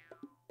writing,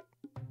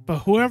 but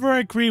whoever I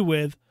agree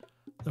with,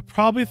 they'll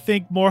probably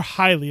think more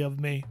highly of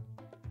me.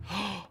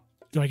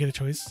 Do I get a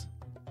choice?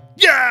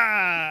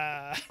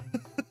 Yeah!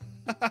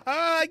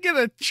 I get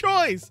a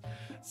choice!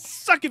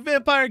 Suck it,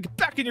 vampire! Get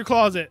back in your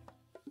closet!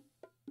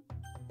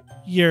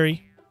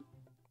 Yuri.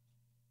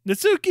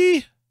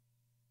 Natsuki!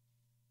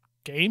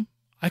 Game?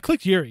 I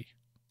clicked Yuri.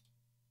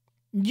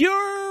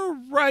 You're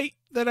right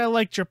that I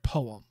liked your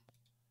poem.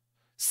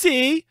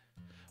 See?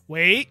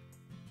 Wait.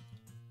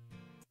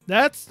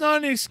 That's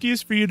not an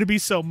excuse for you to be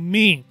so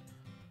mean.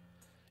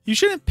 You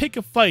shouldn't pick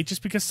a fight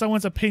just because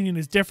someone's opinion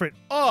is different.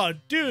 Oh,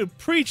 dude,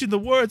 preaching the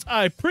words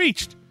I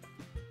preached.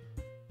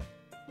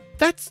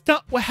 That's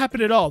not what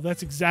happened at all.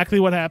 That's exactly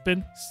what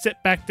happened. Sit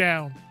back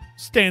down.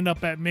 Stand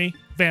up at me,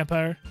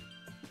 vampire.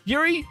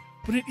 Yuri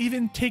wouldn't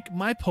even take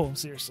my poem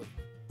seriously.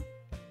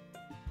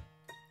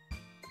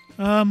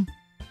 I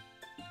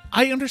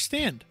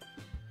understand.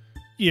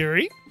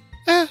 Yuri?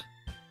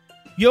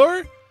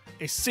 You're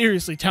a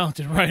seriously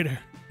talented writer.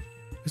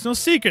 There's no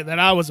secret that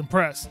I was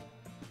impressed.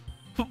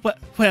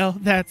 Well,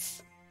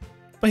 that's...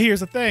 But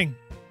here's the thing.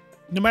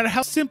 No matter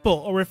how simple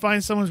or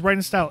refined someone's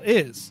writing style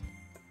is,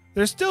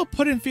 they're still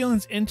putting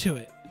feelings into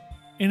it,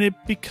 and it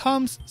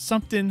becomes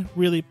something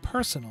really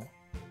personal.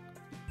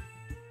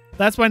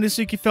 That's why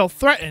Natsuki felt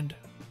threatened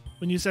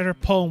when you said her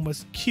poem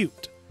was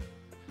cute.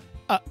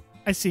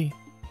 I see.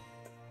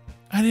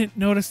 I didn't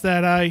notice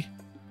that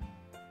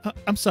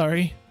I'm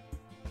sorry.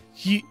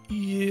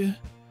 You...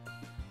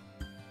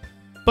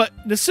 But,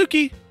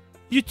 Natsuki,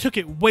 you took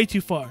it way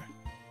too far.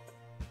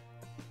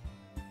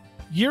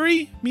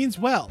 Yuri means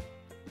well,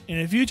 and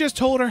if you just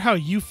told her how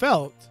you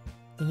felt,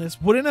 then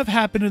this wouldn't have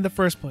happened in the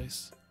first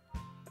place.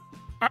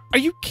 Are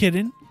you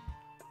kidding?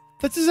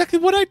 That's exactly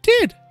what I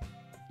did.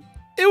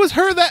 It was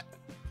her that...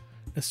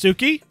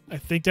 Natsuki, I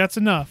think that's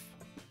enough.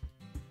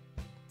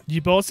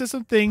 You both said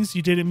some things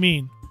you didn't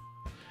mean.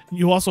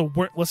 You also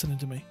weren't listening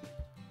to me.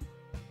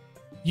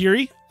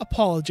 Yuri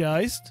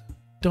apologized.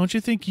 Don't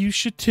you think you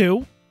should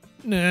too?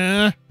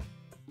 Nah.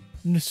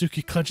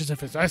 Natsuki clenches her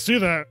fist. I see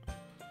that.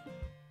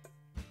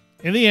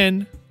 In the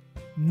end,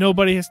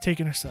 nobody has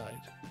taken her side.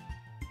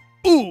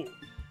 Ooh!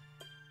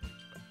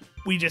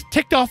 We just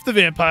ticked off the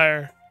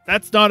vampire.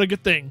 That's not a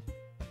good thing.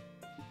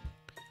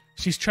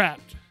 She's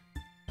trapped.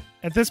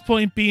 At this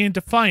point, being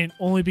defiant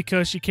only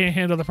because she can't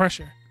handle the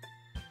pressure.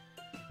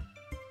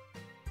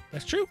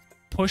 That's true.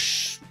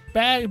 Push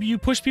back. You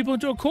push people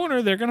into a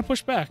corner, they're going to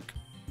push back.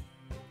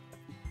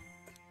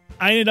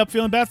 I ended up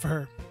feeling bad for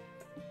her.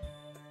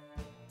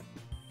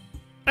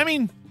 I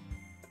mean,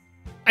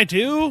 I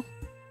do.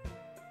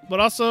 But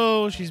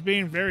also, she's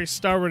being very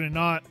stubborn and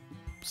not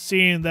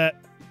seeing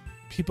that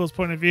people's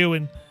point of view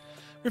and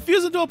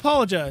refusing to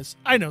apologize.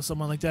 I know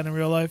someone like that in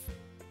real life.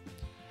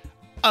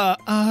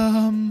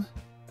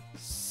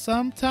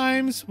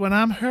 Sometimes when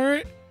I'm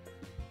hurt,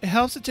 it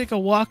helps to take a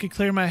walk and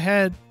clear my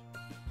head.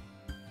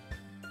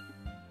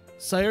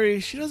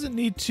 Sayuri, she doesn't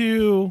need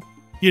to...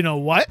 You know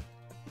what?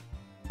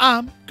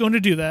 I'm going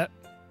to do that.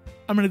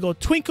 I'm going to go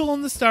twinkle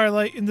in the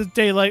starlight, in the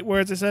daylight, where,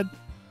 as I said,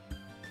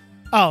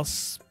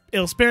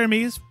 it'll spare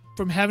me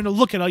from having to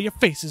look at all your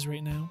faces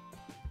right now.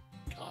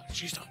 God,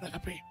 she's not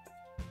happy.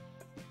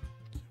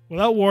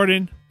 Without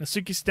warning,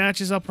 Natsuki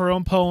snatches up her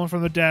own poem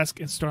from the desk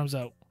and storms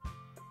out.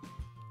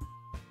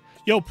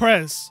 Yo,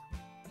 Prez,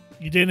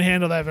 you didn't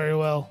handle that very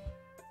well.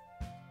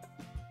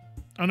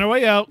 On her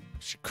way out,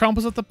 she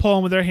crumples up the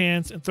poem with her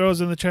hands and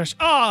throws it in the trash.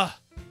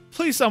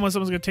 Please someone's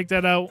going to take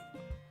that out.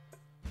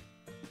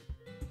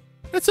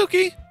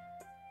 Natsuki,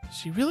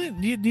 she really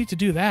need to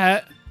do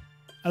that.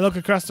 I look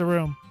across the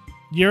room.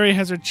 Yuri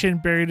has her chin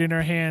buried in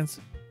her hands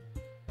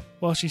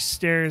while she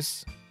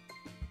stares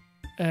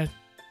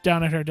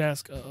down at her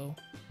desk. Uh-oh.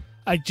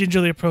 I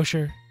gingerly approach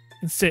her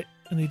and sit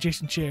in the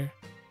adjacent chair.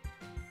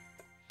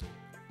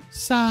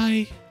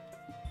 Sigh.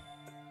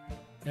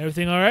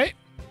 Everything all right?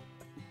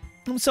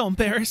 I'm so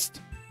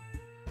embarrassed.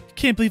 I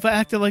can't believe I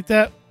acted like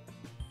that.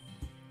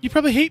 You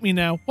probably hate me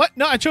now. What?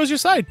 No, I chose your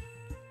side.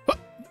 What?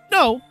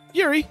 No,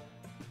 Yuri.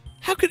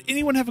 How could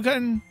anyone have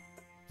gotten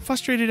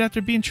frustrated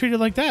after being treated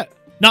like that?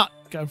 Not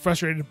gotten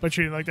frustrated by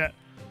treated like that.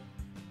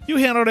 You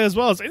handled it as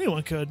well as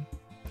anyone could.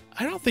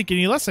 I don't think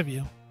any less of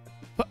you.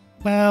 But,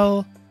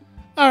 well,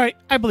 alright,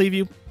 I believe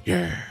you.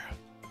 Yeah.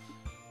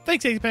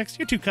 Thanks, Apex.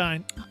 You're too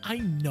kind. I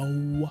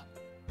know.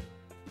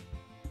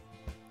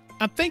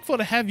 I'm thankful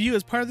to have you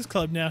as part of this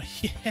club now.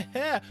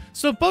 Yeah.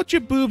 So about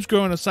your boobs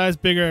growing a size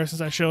bigger since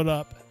I showed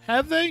up.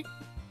 Have they?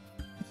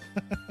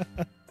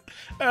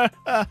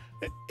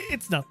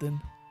 It's nothing.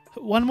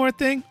 One more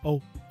thing.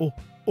 Oh.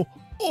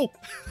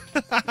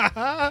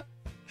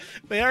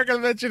 They are gonna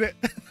mention it.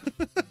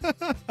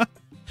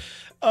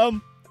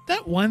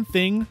 That one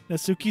thing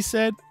Natsuki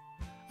said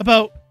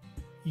about,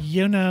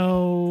 you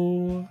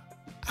know,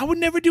 I would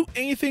never do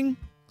anything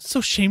so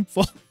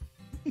shameful.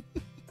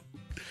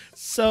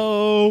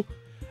 So,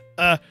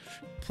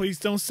 please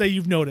don't say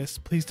you've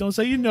noticed. Please don't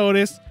say you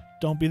noticed.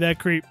 Don't be that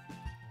creep.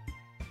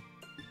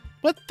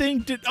 What thing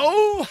did...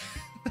 Oh!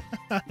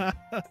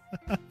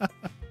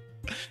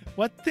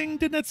 What thing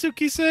did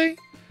Natsuki say?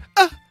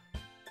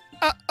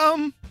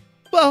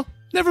 Well,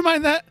 never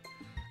mind that.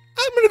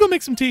 I'm gonna go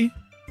make some tea.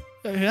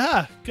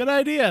 Yeah, good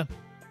idea.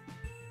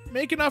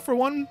 Make enough for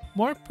one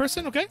more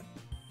person, okay?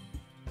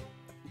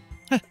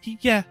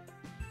 Yeah.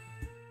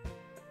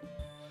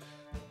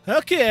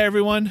 Okay,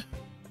 everyone.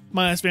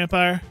 Minus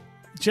Vampire.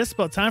 Just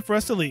about time for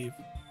us to leave.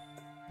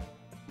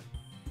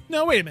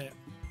 No, wait a minute.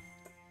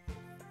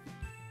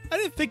 I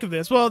didn't think of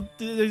this. Well,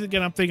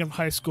 again, I'm thinking of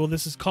high school.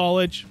 This is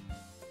college.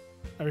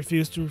 I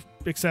refuse to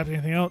accept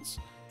anything else.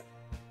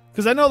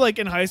 Because I know, like,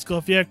 in high school,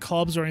 if you had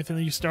clubs or anything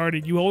that you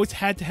started, you always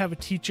had to have a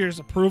teacher's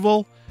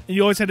approval, and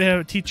you always had to have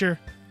a teacher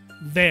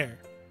there.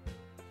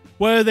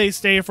 Whether they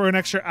stay for an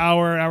extra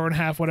hour, hour and a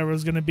half, whatever it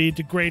was going to be,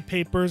 to grade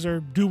papers or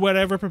do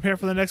whatever, prepare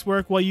for the next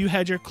work while you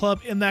had your club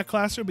in that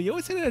classroom, but you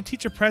always had to have a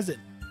teacher present.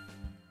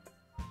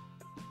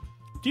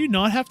 Do you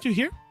not have to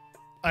here?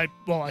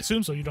 Well, I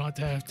assume so. You don't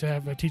have to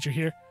have a teacher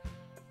here.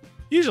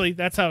 Usually,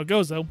 that's how it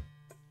goes, though.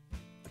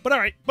 But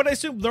alright, but I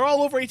assume they're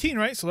all over 18,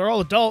 right? So they're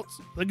all adults.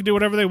 They can do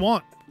whatever they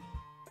want.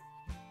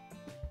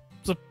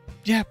 So,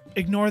 yeah,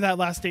 ignore that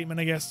last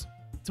statement, I guess.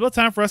 It's about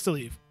time for us to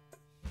leave.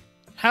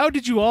 How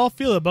did you all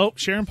feel about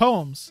sharing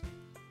poems?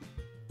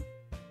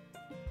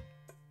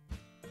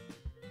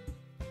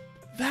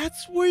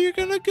 That's where you're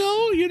gonna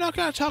go? You're not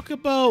gonna talk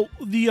about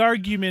the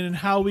argument and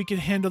how we can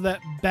handle that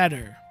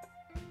better.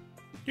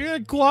 You're gonna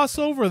gloss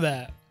over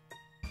that.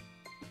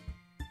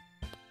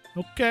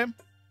 Okay.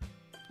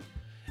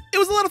 It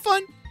was a lot of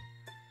fun.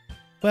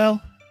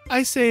 Well,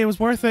 I say it was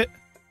worth it.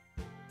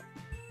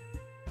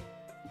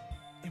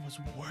 It was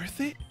worth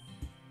it?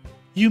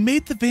 You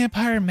made the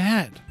vampire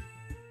mad.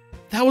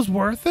 That was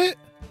worth it?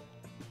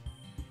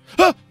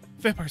 Ah!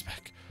 Vampire's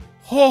back.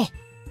 Oh!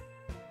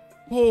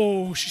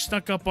 Oh, she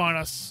snuck up on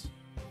us.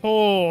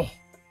 Oh.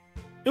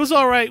 It was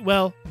alright,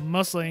 well,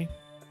 mostly.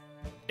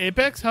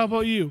 Apex, how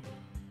about you?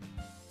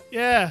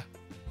 Yeah,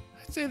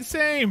 I'd say the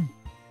same.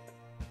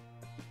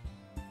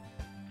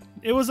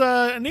 It was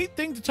a neat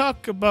thing to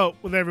talk about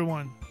with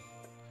everyone.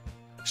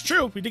 It's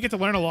true, we did get to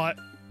learn a lot,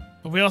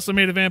 but we also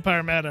made a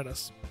vampire mad at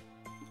us.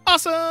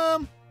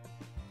 Awesome!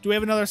 Do we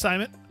have another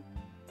assignment?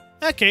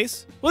 In that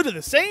case, we'll do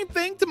the same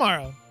thing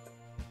tomorrow.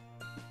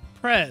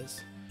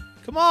 Prez.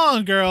 Come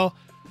on, girl.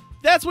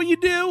 That's what you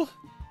do.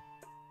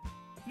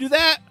 Do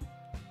that.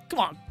 Come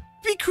on.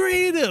 Be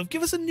creative.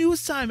 Give us a new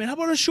assignment. How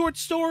about a short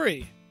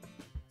story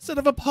instead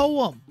of a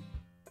poem?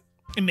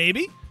 And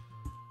maybe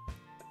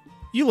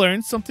you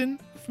learn something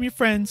from your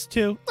friends,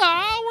 too.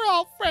 Ah, we're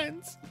all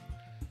friends.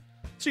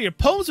 So your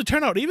poems would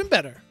turn out even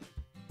better.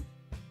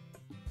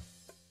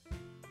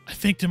 I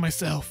think to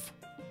myself,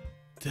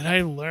 did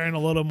I learn a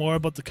little more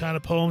about the kind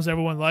of poems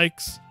everyone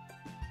likes?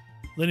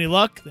 With any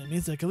luck, that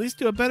means I can at least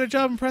do a better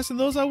job impressing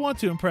those I want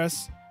to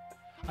impress.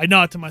 I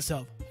nod to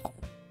myself.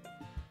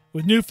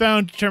 With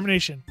newfound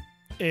determination.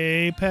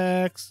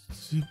 Apex.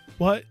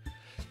 What?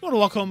 You want to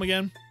walk home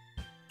again?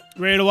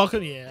 Ready to walk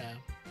home? Yeah.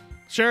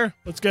 Sure,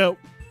 let's go.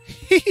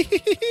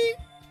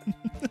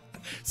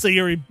 So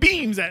Yuri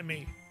beams at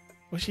me.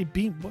 What's she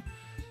beam? What?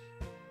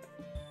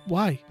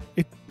 Why?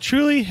 It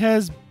truly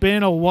has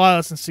been a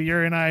while since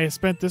Yuri and I have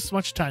spent this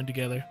much time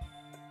together.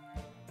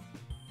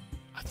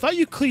 I thought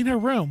you cleaned her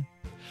room.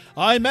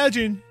 I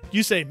imagine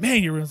you say,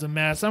 man, your room's a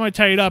mess. I might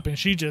tie it up, and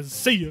she just,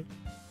 see you.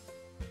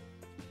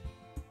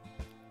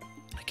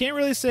 I can't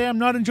really say I'm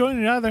not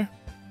enjoying it either.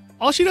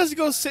 All she does is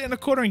go sit in a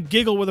corner and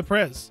giggle with a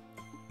prez.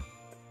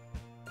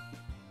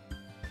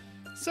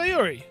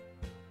 Sayuri,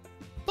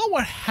 about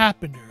what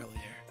happened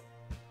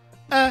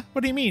earlier?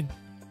 What do you mean?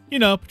 You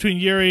know, between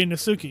Yuri and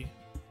Natsuki.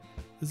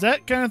 Does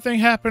that kind of thing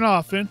happen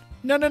often?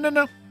 No.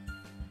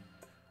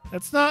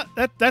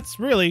 That's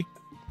really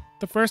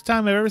the first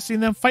time I've ever seen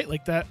them fight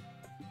like that.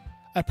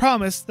 I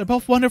promise, they're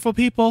both wonderful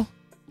people.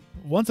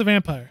 One's a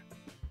vampire.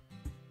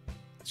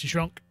 She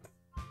shrunk.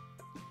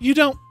 You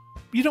don't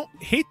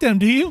hate them,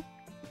 do you?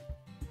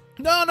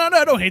 No,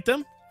 I don't hate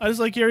them. I just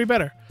like Yuri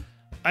better.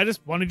 I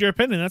just wanted your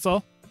opinion, that's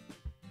all.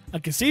 I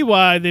can see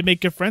why they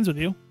make good friends with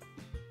you.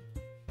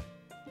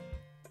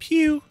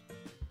 Pew.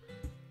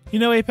 You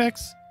know,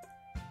 Apex,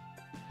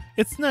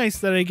 it's nice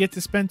that I get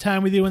to spend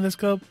time with you in this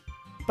club,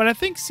 but I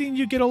think seeing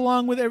you get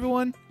along with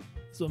everyone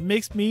is what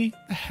makes me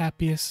the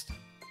happiest.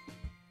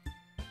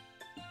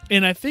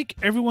 And I think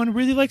everyone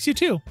really likes you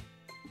too.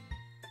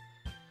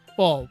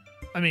 Well,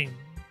 I mean,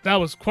 that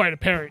was quite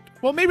apparent.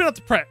 Well, maybe not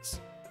the press.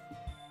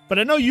 But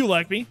I know you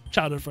like me,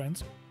 childhood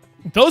friends.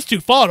 Those two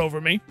fought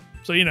over me,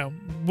 so, you know,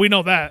 we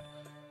know that.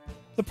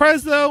 The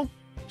prize, though,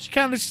 she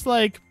kind of just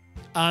like,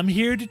 I'm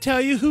here to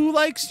tell you who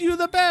likes you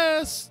the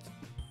best.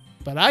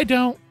 But I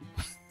don't.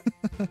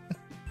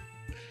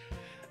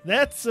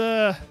 That's,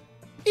 every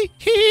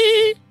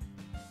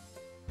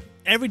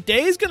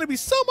day is going to be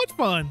so much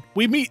fun.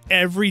 We meet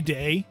every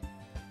day.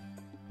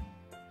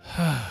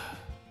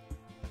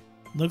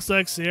 Looks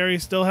like Sayori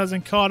still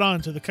hasn't caught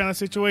on to the kind of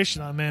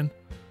situation I'm in.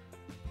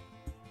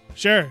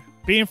 Sure,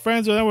 being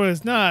friends with everyone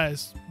is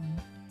nice,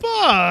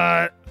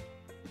 but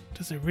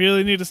does it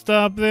really need to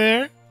stop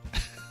there?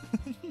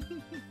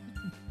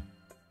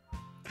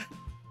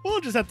 We'll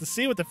just have to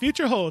see what the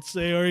future holds,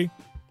 Sayori.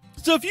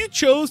 So if you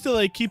chose to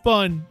like keep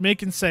on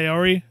making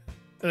Sayori,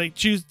 like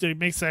choose to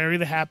make Sayori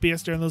the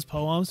happiest during those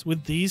poems,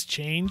 with these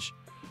change,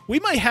 we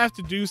might have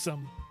to do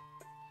some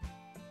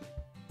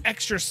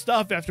extra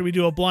stuff after we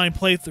do a blind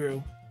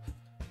playthrough.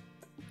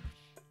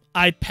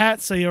 I pat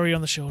Sayori on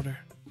the shoulder.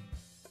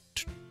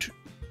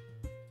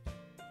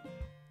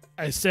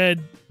 I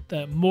said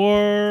that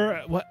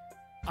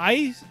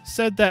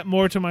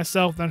more to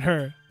myself than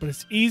her, but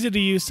it's easy to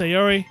use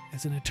Sayori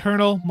as an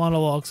eternal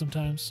monologue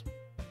sometimes.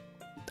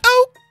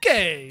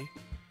 Okay.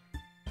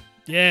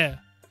 Yeah.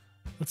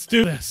 Let's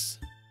do this.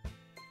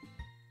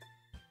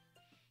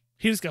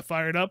 He just got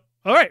fired up.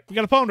 All right, we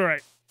got a poem to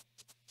write.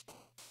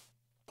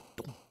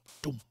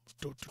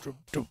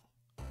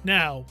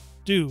 Now,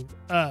 do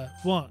I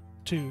want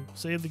to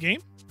save the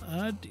game?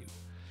 I do.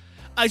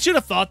 I should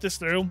have thought this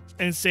through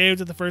and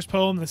saved at the first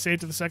poem and then saved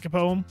to the second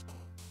poem.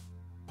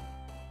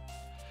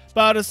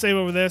 But I'll just save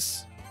over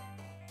this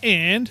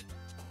and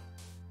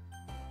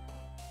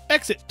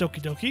exit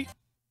Doki Doki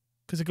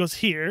because it goes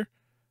here.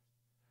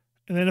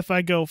 And then if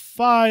I go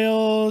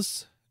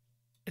files,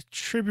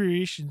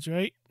 attributions,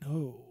 right?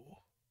 No.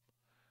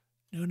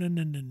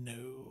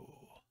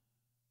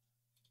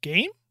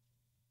 Game?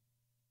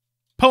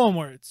 Poem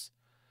words.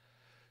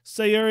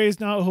 Sayori is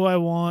not who I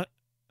want.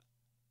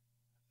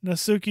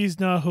 Natsuki's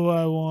not who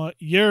I want.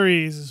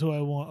 Yuri's is who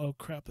I want. Oh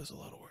crap, there's a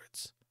lot of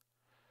words.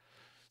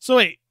 So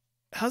wait,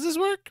 how's this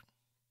work?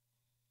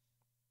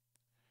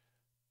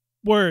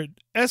 Word.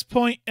 S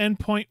point, N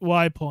point,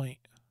 Y point.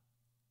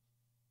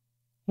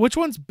 Which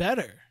one's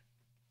better?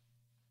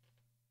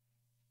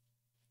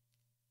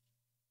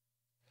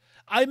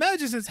 I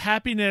imagine since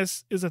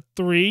happiness is a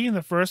 3 in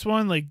the first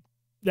one, like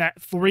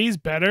that 3's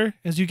better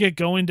as you get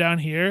going down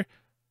here.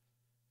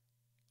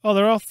 Oh,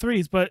 they're all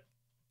 3s, but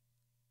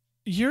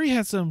Yuri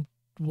had some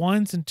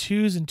 1s and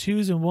 2s and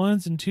 2s and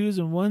 1s and 2s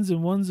and 1s and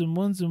 1s and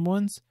 1s and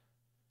 1s.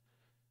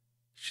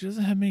 She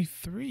doesn't have many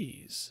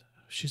 3s.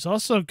 She's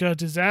also got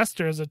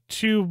disaster as a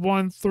 2,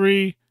 1,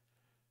 3,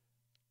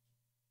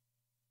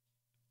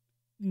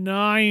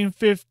 9,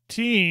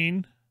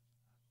 15.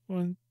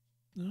 1.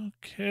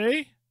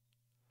 Okay.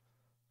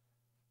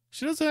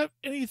 She doesn't have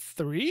any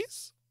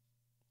 3s?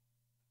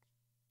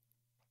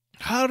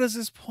 How does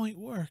this point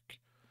work?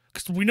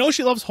 Because we know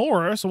she loves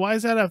horror, so why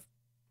is that a...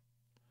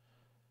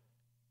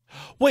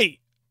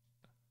 Wait.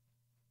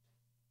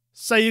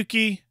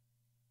 Sayuki.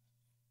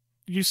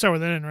 You start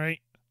with an N, right?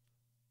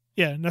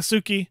 Yeah,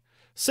 Natsuki.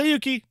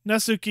 Sayuki,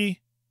 Natsuki.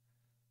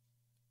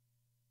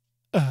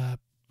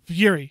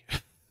 Yuri.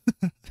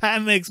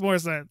 That makes more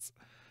sense.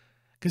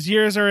 Because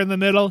Yuri's are in the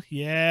middle.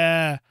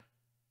 Yeah.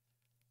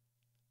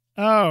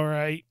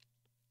 Alright.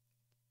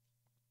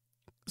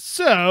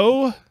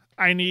 So,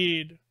 I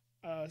need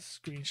a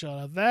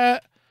screenshot of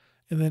that.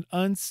 And then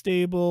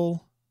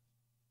unstable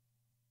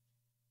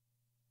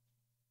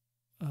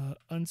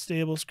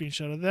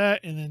screenshot of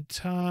that. And then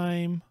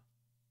time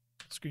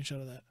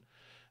screenshot of that.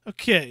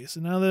 Okay, so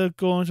now they'll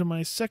go onto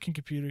my second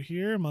computer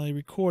here, my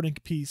recording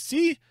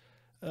PC.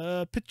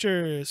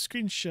 Pictures,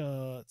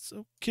 screenshots.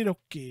 Okie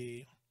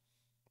dokie.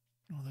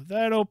 I'll have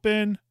that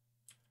open.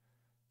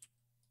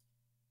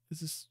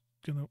 Is this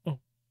gonna... Oh,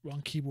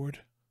 wrong keyboard.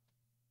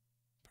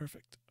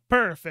 Perfect.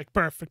 Perfect.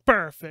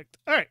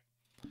 All right.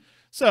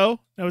 So,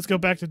 now let's go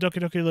back to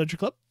Doki Doki Literature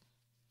Club.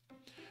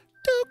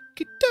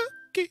 Doki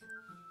Doki.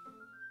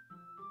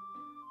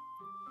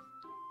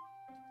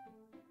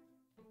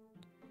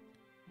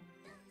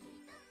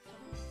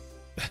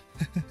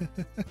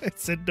 It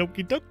said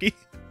Doki Doki.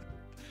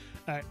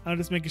 Alright, I'm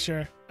just making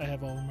sure I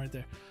have all of them right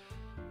there.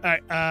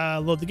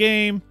 Alright, load the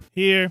game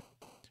here.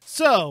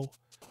 So,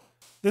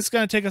 this is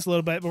going to take us a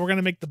little bit, but we're going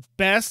to make the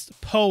best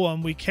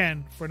poem we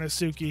can for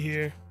Natsuki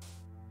here.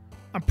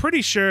 I'm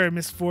pretty sure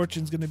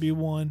Misfortune's going to be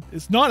one.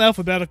 It's not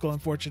alphabetical,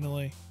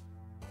 unfortunately.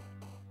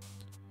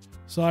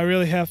 So I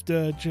really have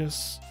to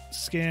just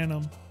scan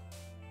them.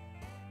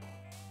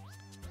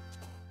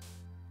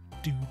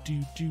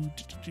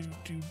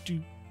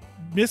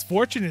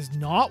 Misfortune is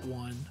not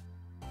one.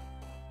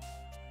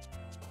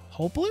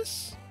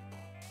 Hopeless?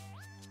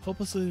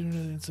 Hopelessly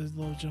it says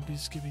low jumpy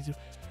skippy too.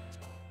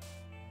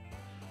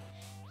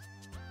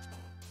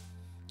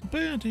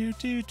 Oh,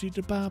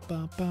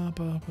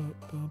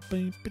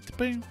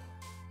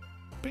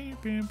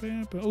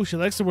 she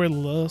likes the word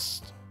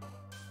lust.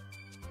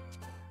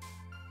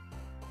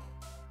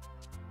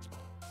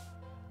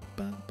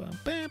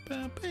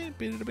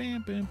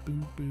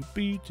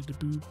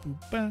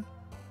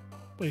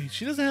 Wait,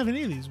 she doesn't have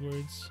any of these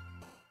words.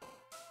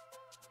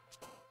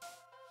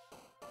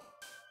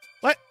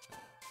 What?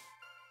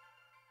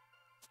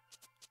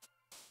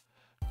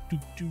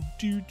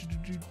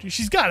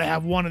 She's got to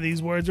have one of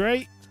these words,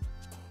 right?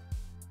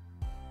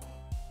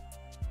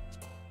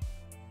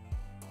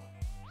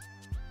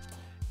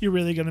 You're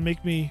really going to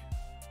make me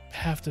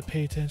have to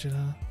pay attention,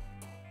 huh?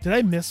 Did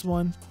I miss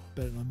one?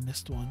 Bet I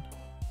missed one.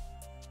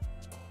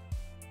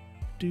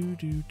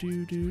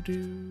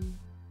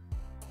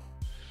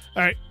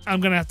 Alright, I'm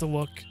going to have to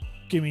look.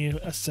 Give me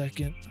a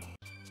second.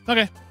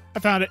 Okay, I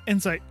found it.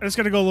 Insight. I just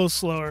got to go a little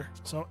slower.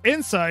 So,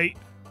 insight.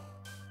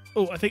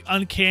 Oh, I think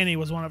uncanny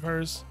was one of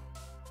hers.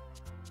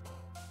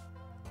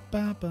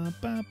 Ba, ba,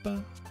 ba,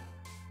 ba.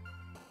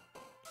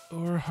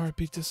 Or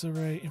heartbeat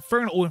disarray.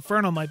 Inferno. Oh,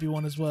 Inferno might be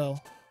one as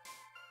well.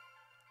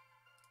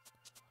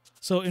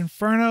 So,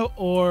 Inferno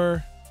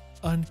or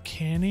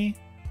uncanny.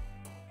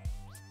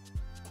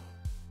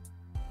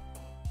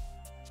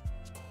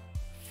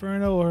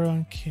 Inferno or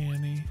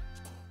uncanny.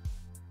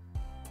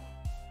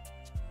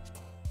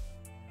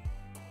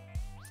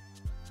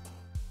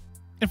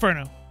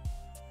 Inferno.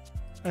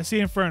 I see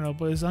Inferno,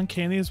 but is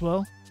uncanny as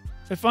well?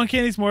 If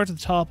uncanny's more at the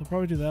top, I'll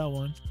probably do that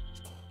one.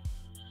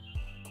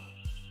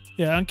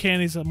 Yeah,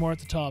 uncanny's more at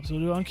the top, so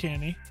we'll do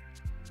uncanny.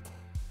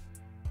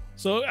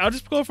 So I'll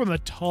just go from the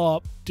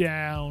top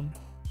down.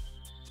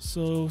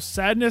 So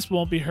sadness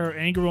won't be her,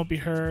 anger won't be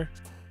her.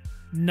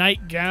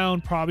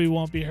 Nightgown probably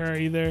won't be her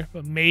either,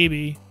 but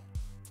maybe.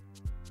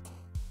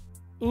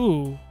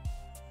 Ooh,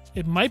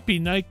 it might be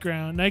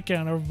nightgown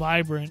or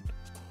vibrant.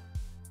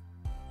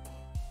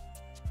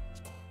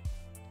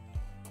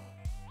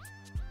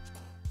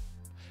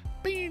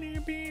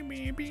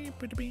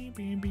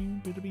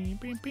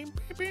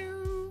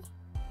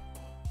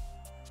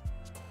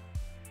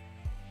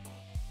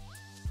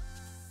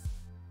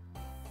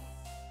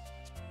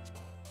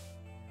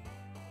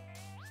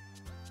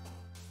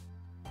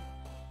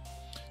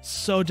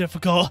 So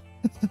difficult.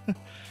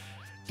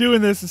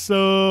 Doing this is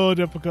so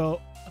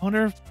difficult. I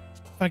wonder if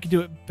I could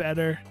do it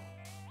better.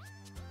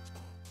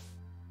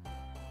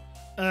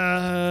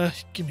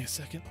 Give me a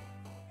second.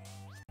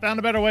 Found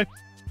a better way.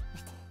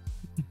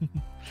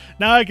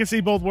 Now I can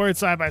see both words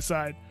side by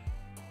side.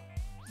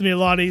 It'll be a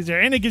lot easier,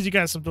 and it gives you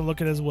guys something to look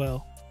at as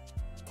well.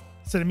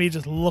 Instead of me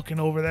just looking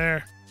over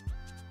there.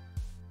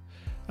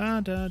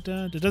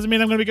 It doesn't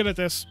mean I'm going to be good at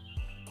this.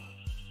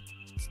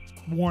 Just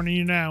warning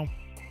you now.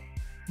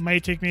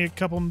 Might take me a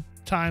couple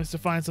times to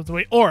find something.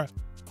 Wait, aura.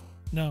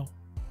 No.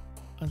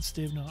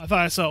 Unstable. No. I thought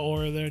I saw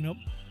aura there. Nope.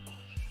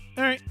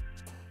 Alright.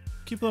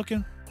 Keep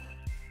looking.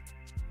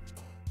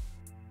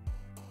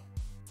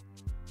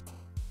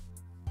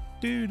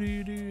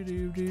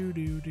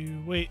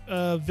 Wait,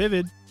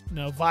 vivid.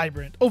 No,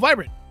 vibrant. Oh,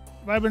 vibrant.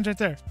 Vibrant's right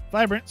there.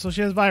 Vibrant. So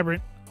she has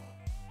vibrant.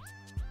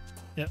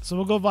 Yeah, so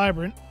we'll go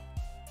vibrant.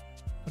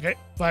 Okay,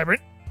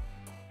 vibrant.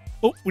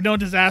 Oh, we know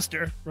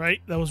disaster,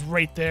 right? That was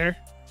right there.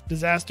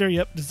 Disaster.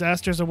 Yep,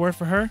 disaster is a word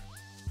for her.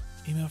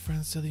 Email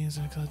friends to the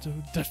instant.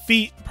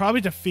 Defeat. Probably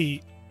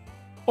defeat.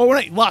 Oh,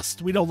 wait,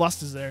 lust. We know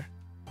lust is there.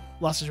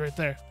 Lust is right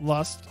there.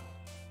 Lust.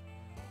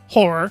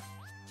 Horror.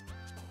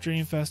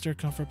 Dream, faster,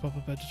 comfort,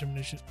 pop-up,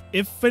 determination.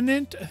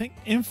 Infinite? I think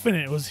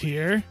infinite was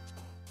here.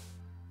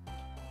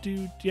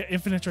 Dude, yeah,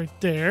 infinite's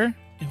right there.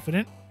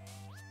 Infinite.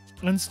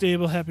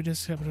 Unstable,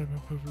 happiness, vivid.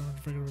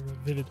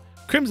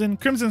 Crimson.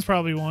 Crimson's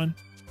probably one.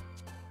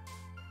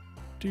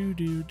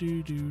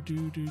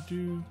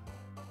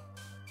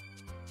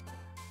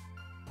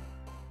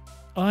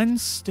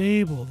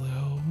 Unstable,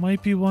 though.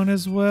 Might be one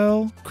as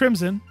well.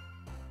 Crimson.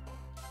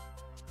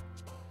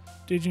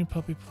 Daydream,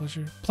 puppy,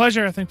 pleasure.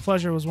 Pleasure, I think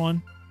pleasure was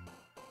one.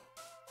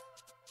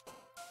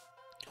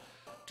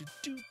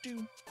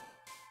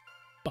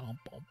 Boom, boom,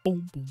 boom,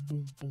 boom,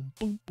 boom, boom,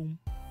 boom, boom.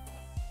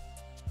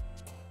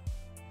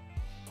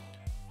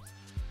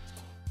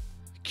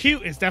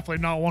 Cute is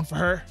definitely not one for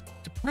her.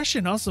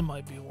 Depression also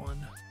might be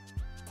one.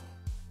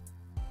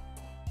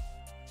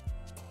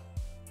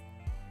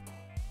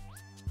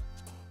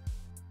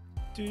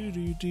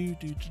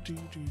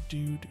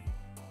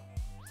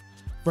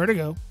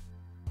 Vertigo.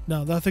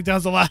 No, I think that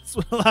was the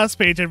last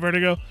page in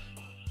Vertigo.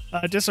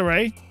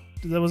 Disarray.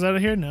 Was that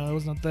here? No, it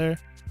was not there.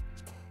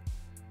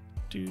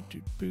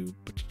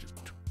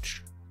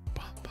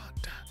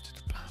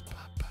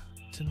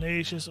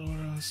 Tenacious or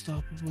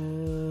unstoppable.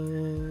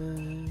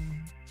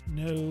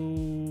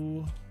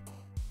 No.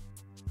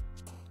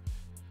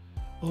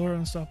 Or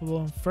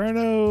unstoppable.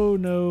 Inferno.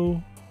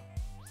 No.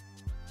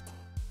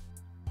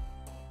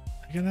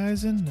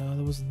 Agonizing? No,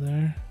 that wasn't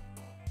there.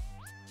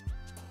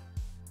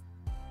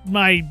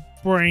 My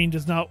brain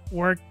does not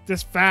work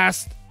this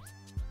fast.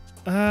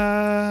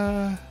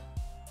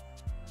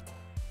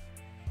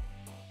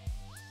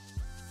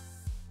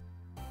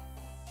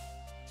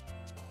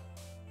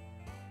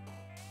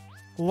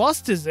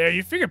 Lust is there.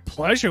 You figured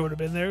pleasure would have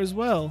been there as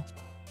well.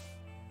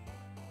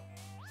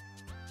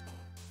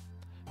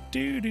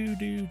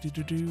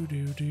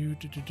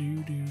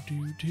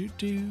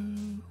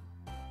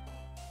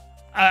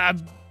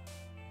 I'm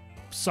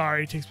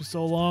sorry it takes me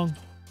so long.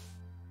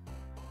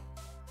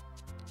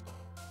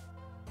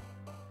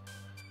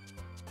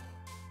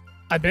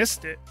 I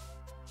missed it.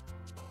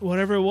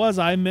 Whatever it was,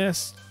 I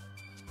missed.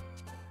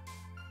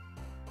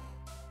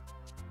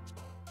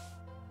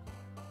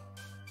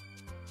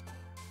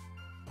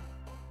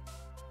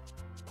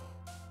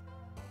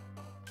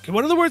 Okay,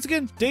 what are the words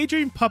again?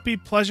 Daydream, puppy,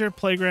 pleasure,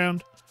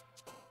 playground,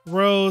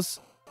 rose,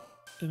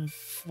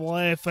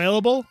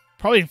 inflatable.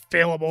 Probably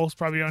infallible is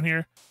probably on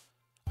here.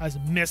 I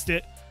just missed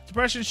it.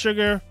 Depression,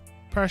 sugar,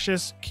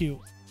 precious, cute.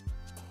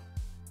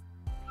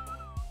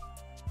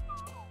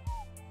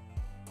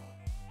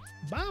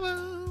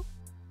 Bye-bye.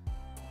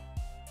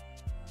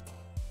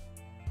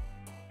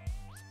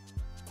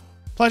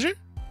 Pleasure?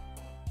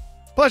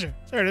 Pleasure.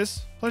 There it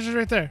is. Pleasure's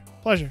right there.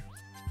 Pleasure.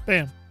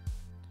 Bam.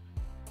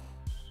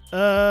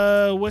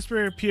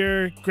 Whisper,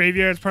 Pure,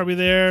 Graveyard's probably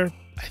there.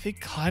 I think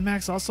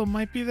Climax also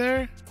might be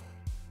there.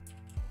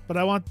 But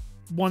I want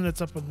one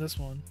that's up on this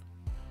one.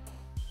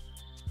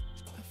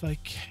 If I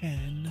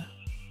can.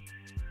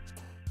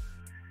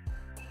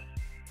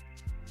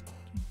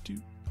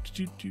 Do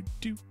do do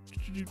do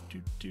do do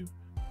do do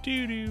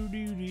do do do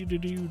do do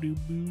do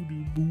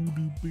do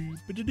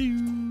do do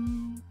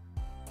do.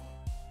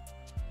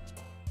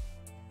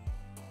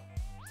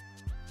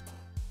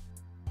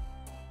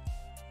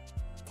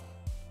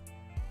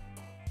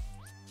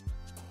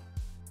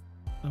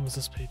 Oh, was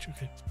this page?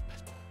 Okay.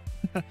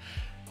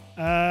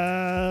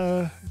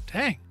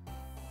 Dang.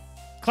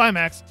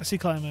 Climax. I see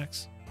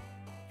Climax.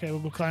 Okay, we'll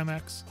go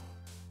Climax.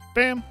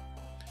 Bam.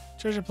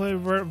 Treasure Play,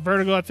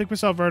 Vertigo. I think we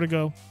saw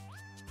Vertigo.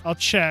 I'll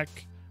check,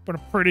 but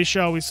I'm pretty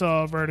sure we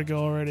saw Vertigo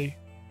already.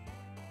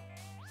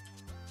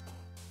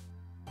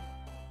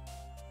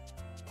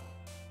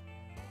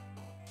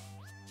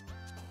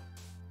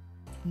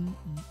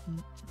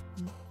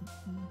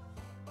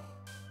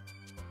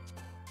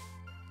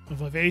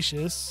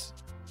 Vivacious.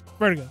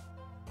 Vertigo.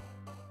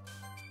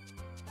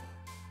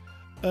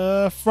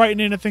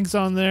 Frightening, I think's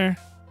on there.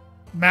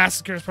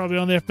 Massacre is probably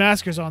on there. If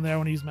Massacre's on there, I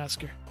want to use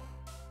Massacre.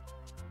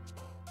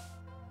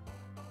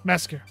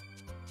 Massacre.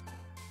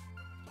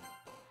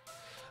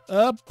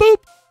 Boop!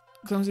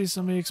 Clumsy,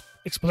 somebody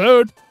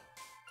explode.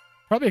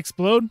 Probably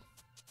explode.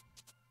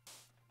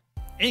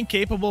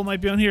 Incapable might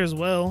be on here as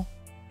well.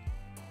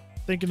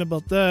 Thinking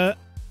about that.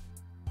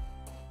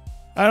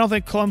 I don't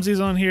think Clumsy's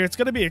on here. It's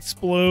going to be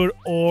explode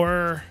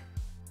or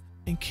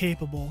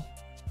incapable.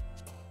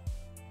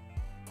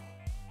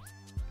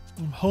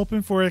 I'm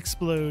hoping for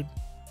explode.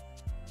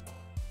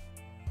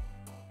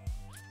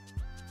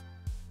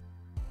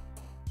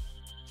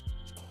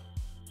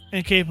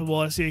 Incapable.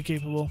 I see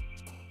incapable.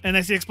 And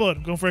I see explode.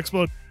 I'm going for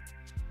explode.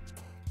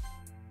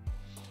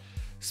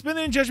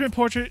 Spinning, Judgment,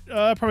 Portrait.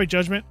 Probably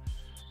Judgment.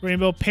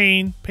 Rainbow,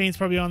 Pain. Pain's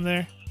probably on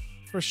there.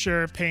 For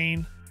sure,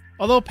 Pain.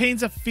 Although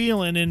Pain's a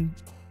feeling and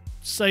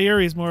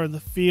Sayuri is more of the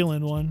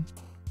feeling one.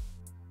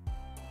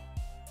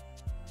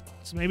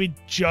 So maybe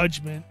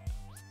Judgment.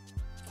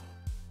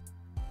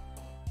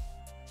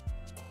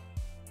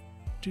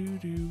 Do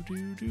do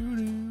do do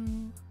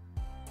do.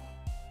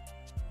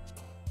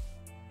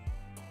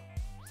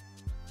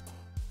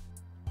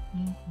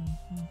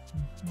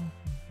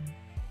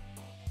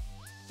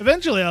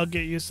 Eventually I'll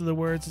get used to the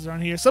words that's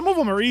on here. Some of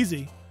them are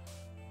easy.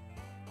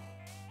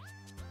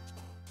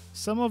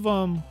 Some of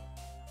them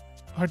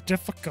are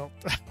difficult.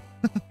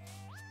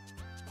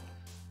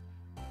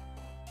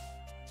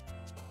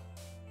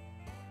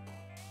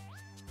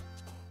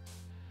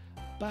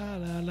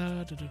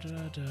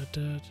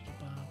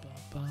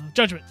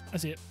 Judgment. I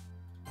see it.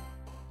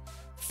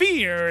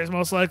 Fear is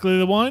most likely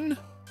the one.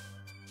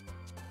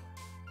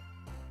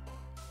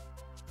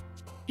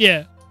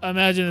 Yeah, I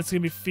imagine it's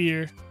going to be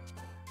Fear.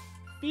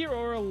 Fear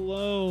or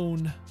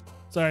Alone.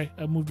 Sorry,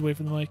 I moved away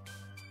from the mic.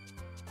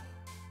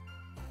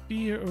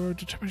 Fear or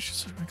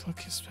Determination.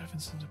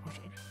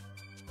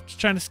 Just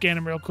trying to scan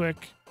him real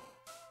quick.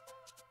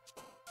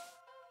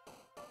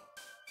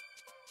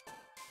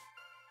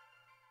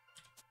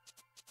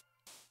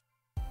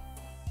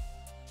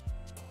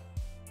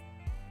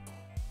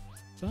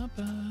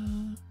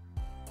 Ba-ba.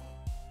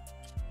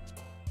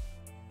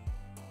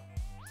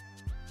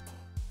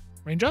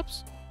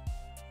 Raindrops?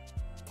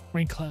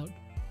 Rain cloud.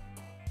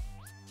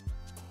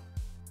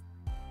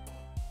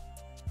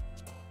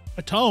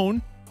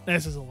 Atone?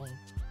 This is Alone.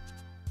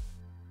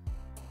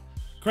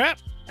 Crap!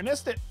 I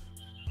missed it.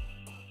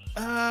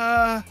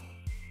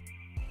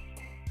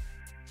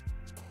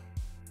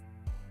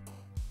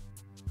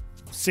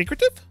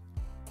 Secretive?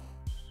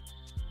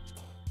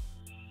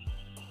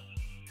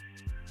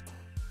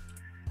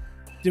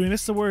 Did we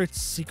miss the word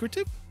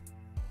secretive?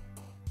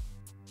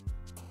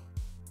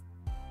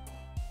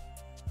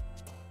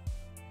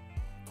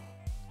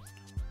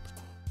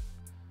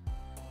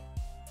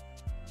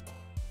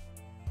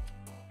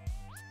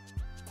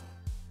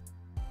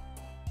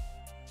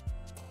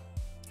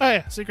 Oh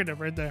yeah, secretive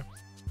right there.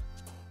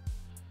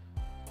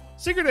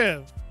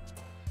 Secretive.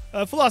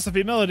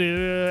 Philosophy, melody,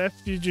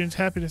 effusions,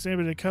 happiness,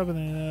 neighborhood,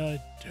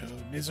 covenant,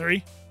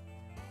 misery.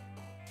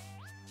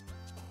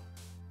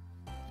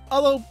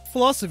 Although,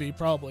 philosophy,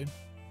 probably.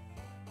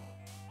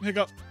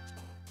 Hiccup.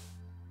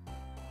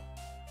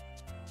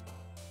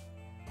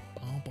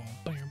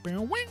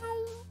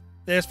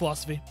 There's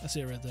philosophy. I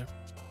see it right there.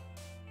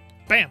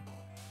 Bam!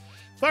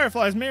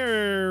 Fireflies,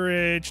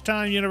 marriage,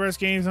 time, universe,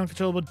 games,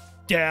 uncontrollable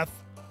death.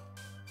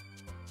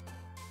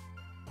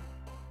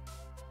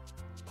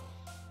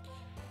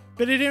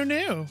 But I don't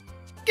know.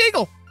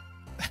 Giggle!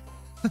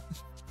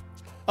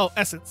 Oh,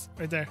 essence.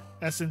 Right there.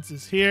 Essence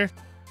is here.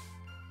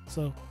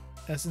 So,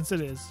 essence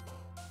it is.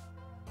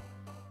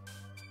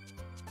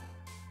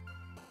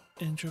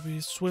 Entropy,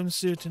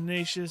 swimsuit,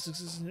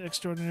 tenacious,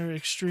 extraordinary,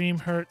 extreme,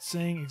 hurt,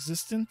 saying,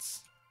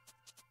 existence.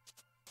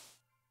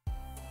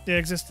 Yeah,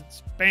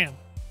 existence. Bam.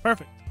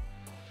 Perfect.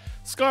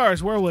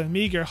 Scars, whirlwind,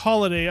 meager,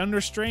 holiday,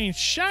 understrained,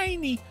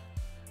 shiny,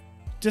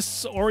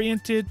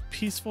 disoriented,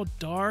 peaceful,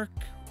 dark.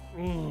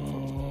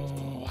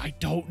 Ooh, I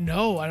don't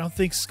know. I don't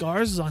think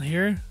scars is on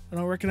here. I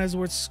don't recognize the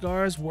word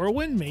scars.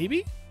 Whirlwind,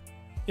 maybe?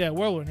 Yeah,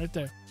 whirlwind right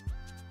there.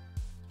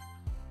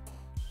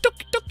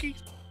 Doki Doki.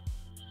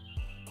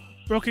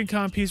 Broken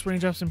calm, peace,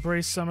 raindrops,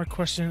 embrace, summer,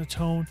 question, and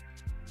tone.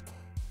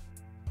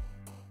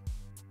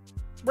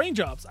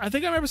 Raindrops. I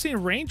think I remember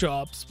seeing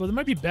raindrops, but it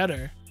might be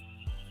better.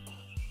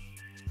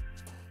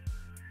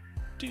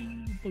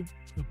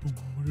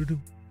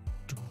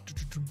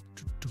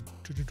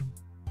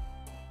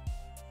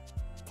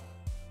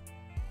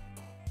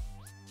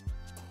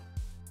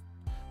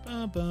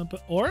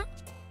 Or?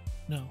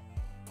 No.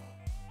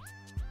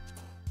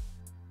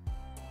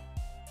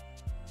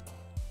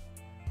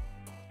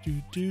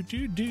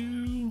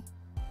 Do.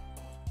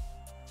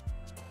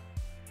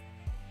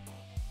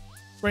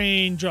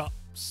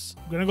 Raindrops.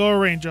 I'm gonna go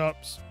with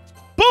raindrops.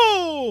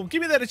 Boom!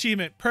 Give me that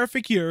achievement.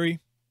 Perfect Yuri.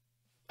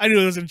 I knew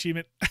it was an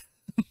achievement.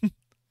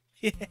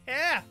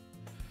 Yeah.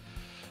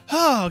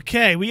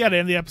 Okay, we gotta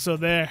end the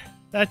episode there.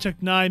 That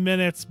took 9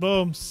 minutes.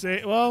 Boom.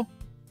 Say, well,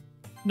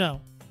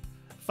 no.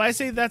 If I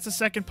say that's a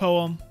second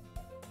poem,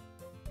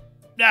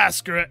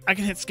 screw it. I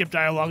can hit skip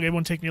dialogue. It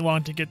won't take me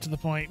long to get to the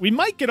point. We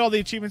might get all the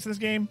achievements in this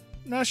game.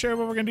 Not sure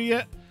what we're gonna do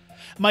yet.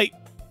 Might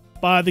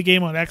buy the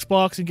game on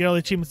Xbox and get all the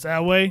achievements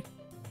that way,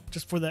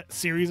 just for that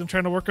series I'm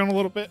trying to work on a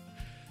little bit.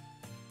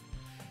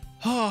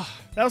 Oh,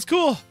 that was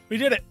cool. We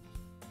did it.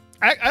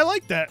 I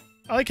like that.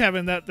 I like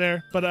having that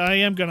there, but I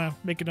am gonna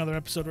make another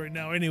episode right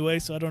now anyway,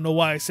 so I don't know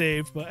why I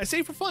saved, but I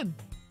saved for fun,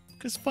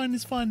 because fun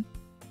is fun.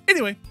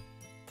 Anyway,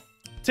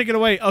 take it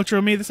away,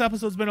 outro me. This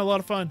episode's been a lot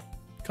of fun.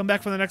 Come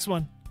back for the next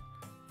one.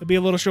 It'll be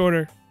a little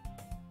shorter,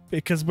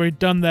 because we've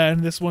done that,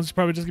 and this one's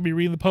probably just gonna be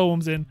reading the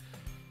poems, and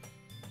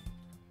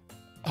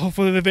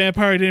hopefully the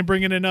vampire didn't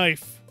bring in a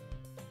knife.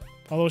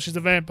 Although she's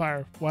a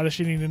vampire, why does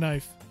she need a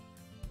knife?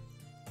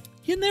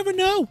 You never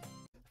know.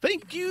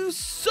 Thank you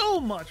so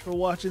much for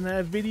watching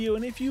that video,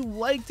 and if you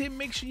liked it,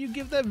 make sure you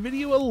give that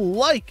video a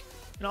like,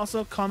 and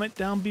also comment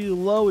down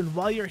below, and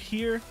while you're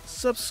here,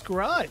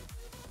 subscribe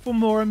for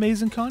more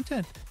amazing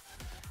content.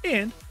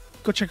 And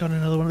go check out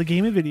another one of the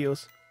gaming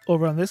videos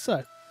over on this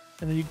side,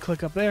 and then you can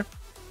click up there,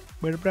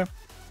 right up there,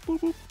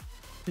 boop boop,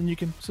 and you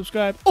can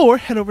subscribe, or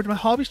head over to my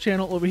hobbies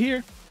channel over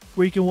here,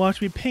 where you can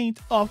watch me paint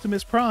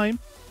Optimus Prime,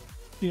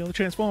 you know, the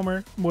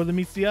Transformer, more than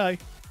meets the eye,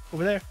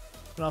 over there,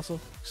 and also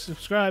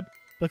subscribe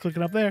by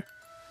clicking up there.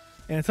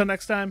 And until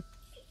next time,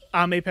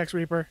 I'm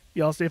ApexReaper.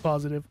 Y'all stay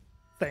positive.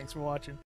 Thanks for watching.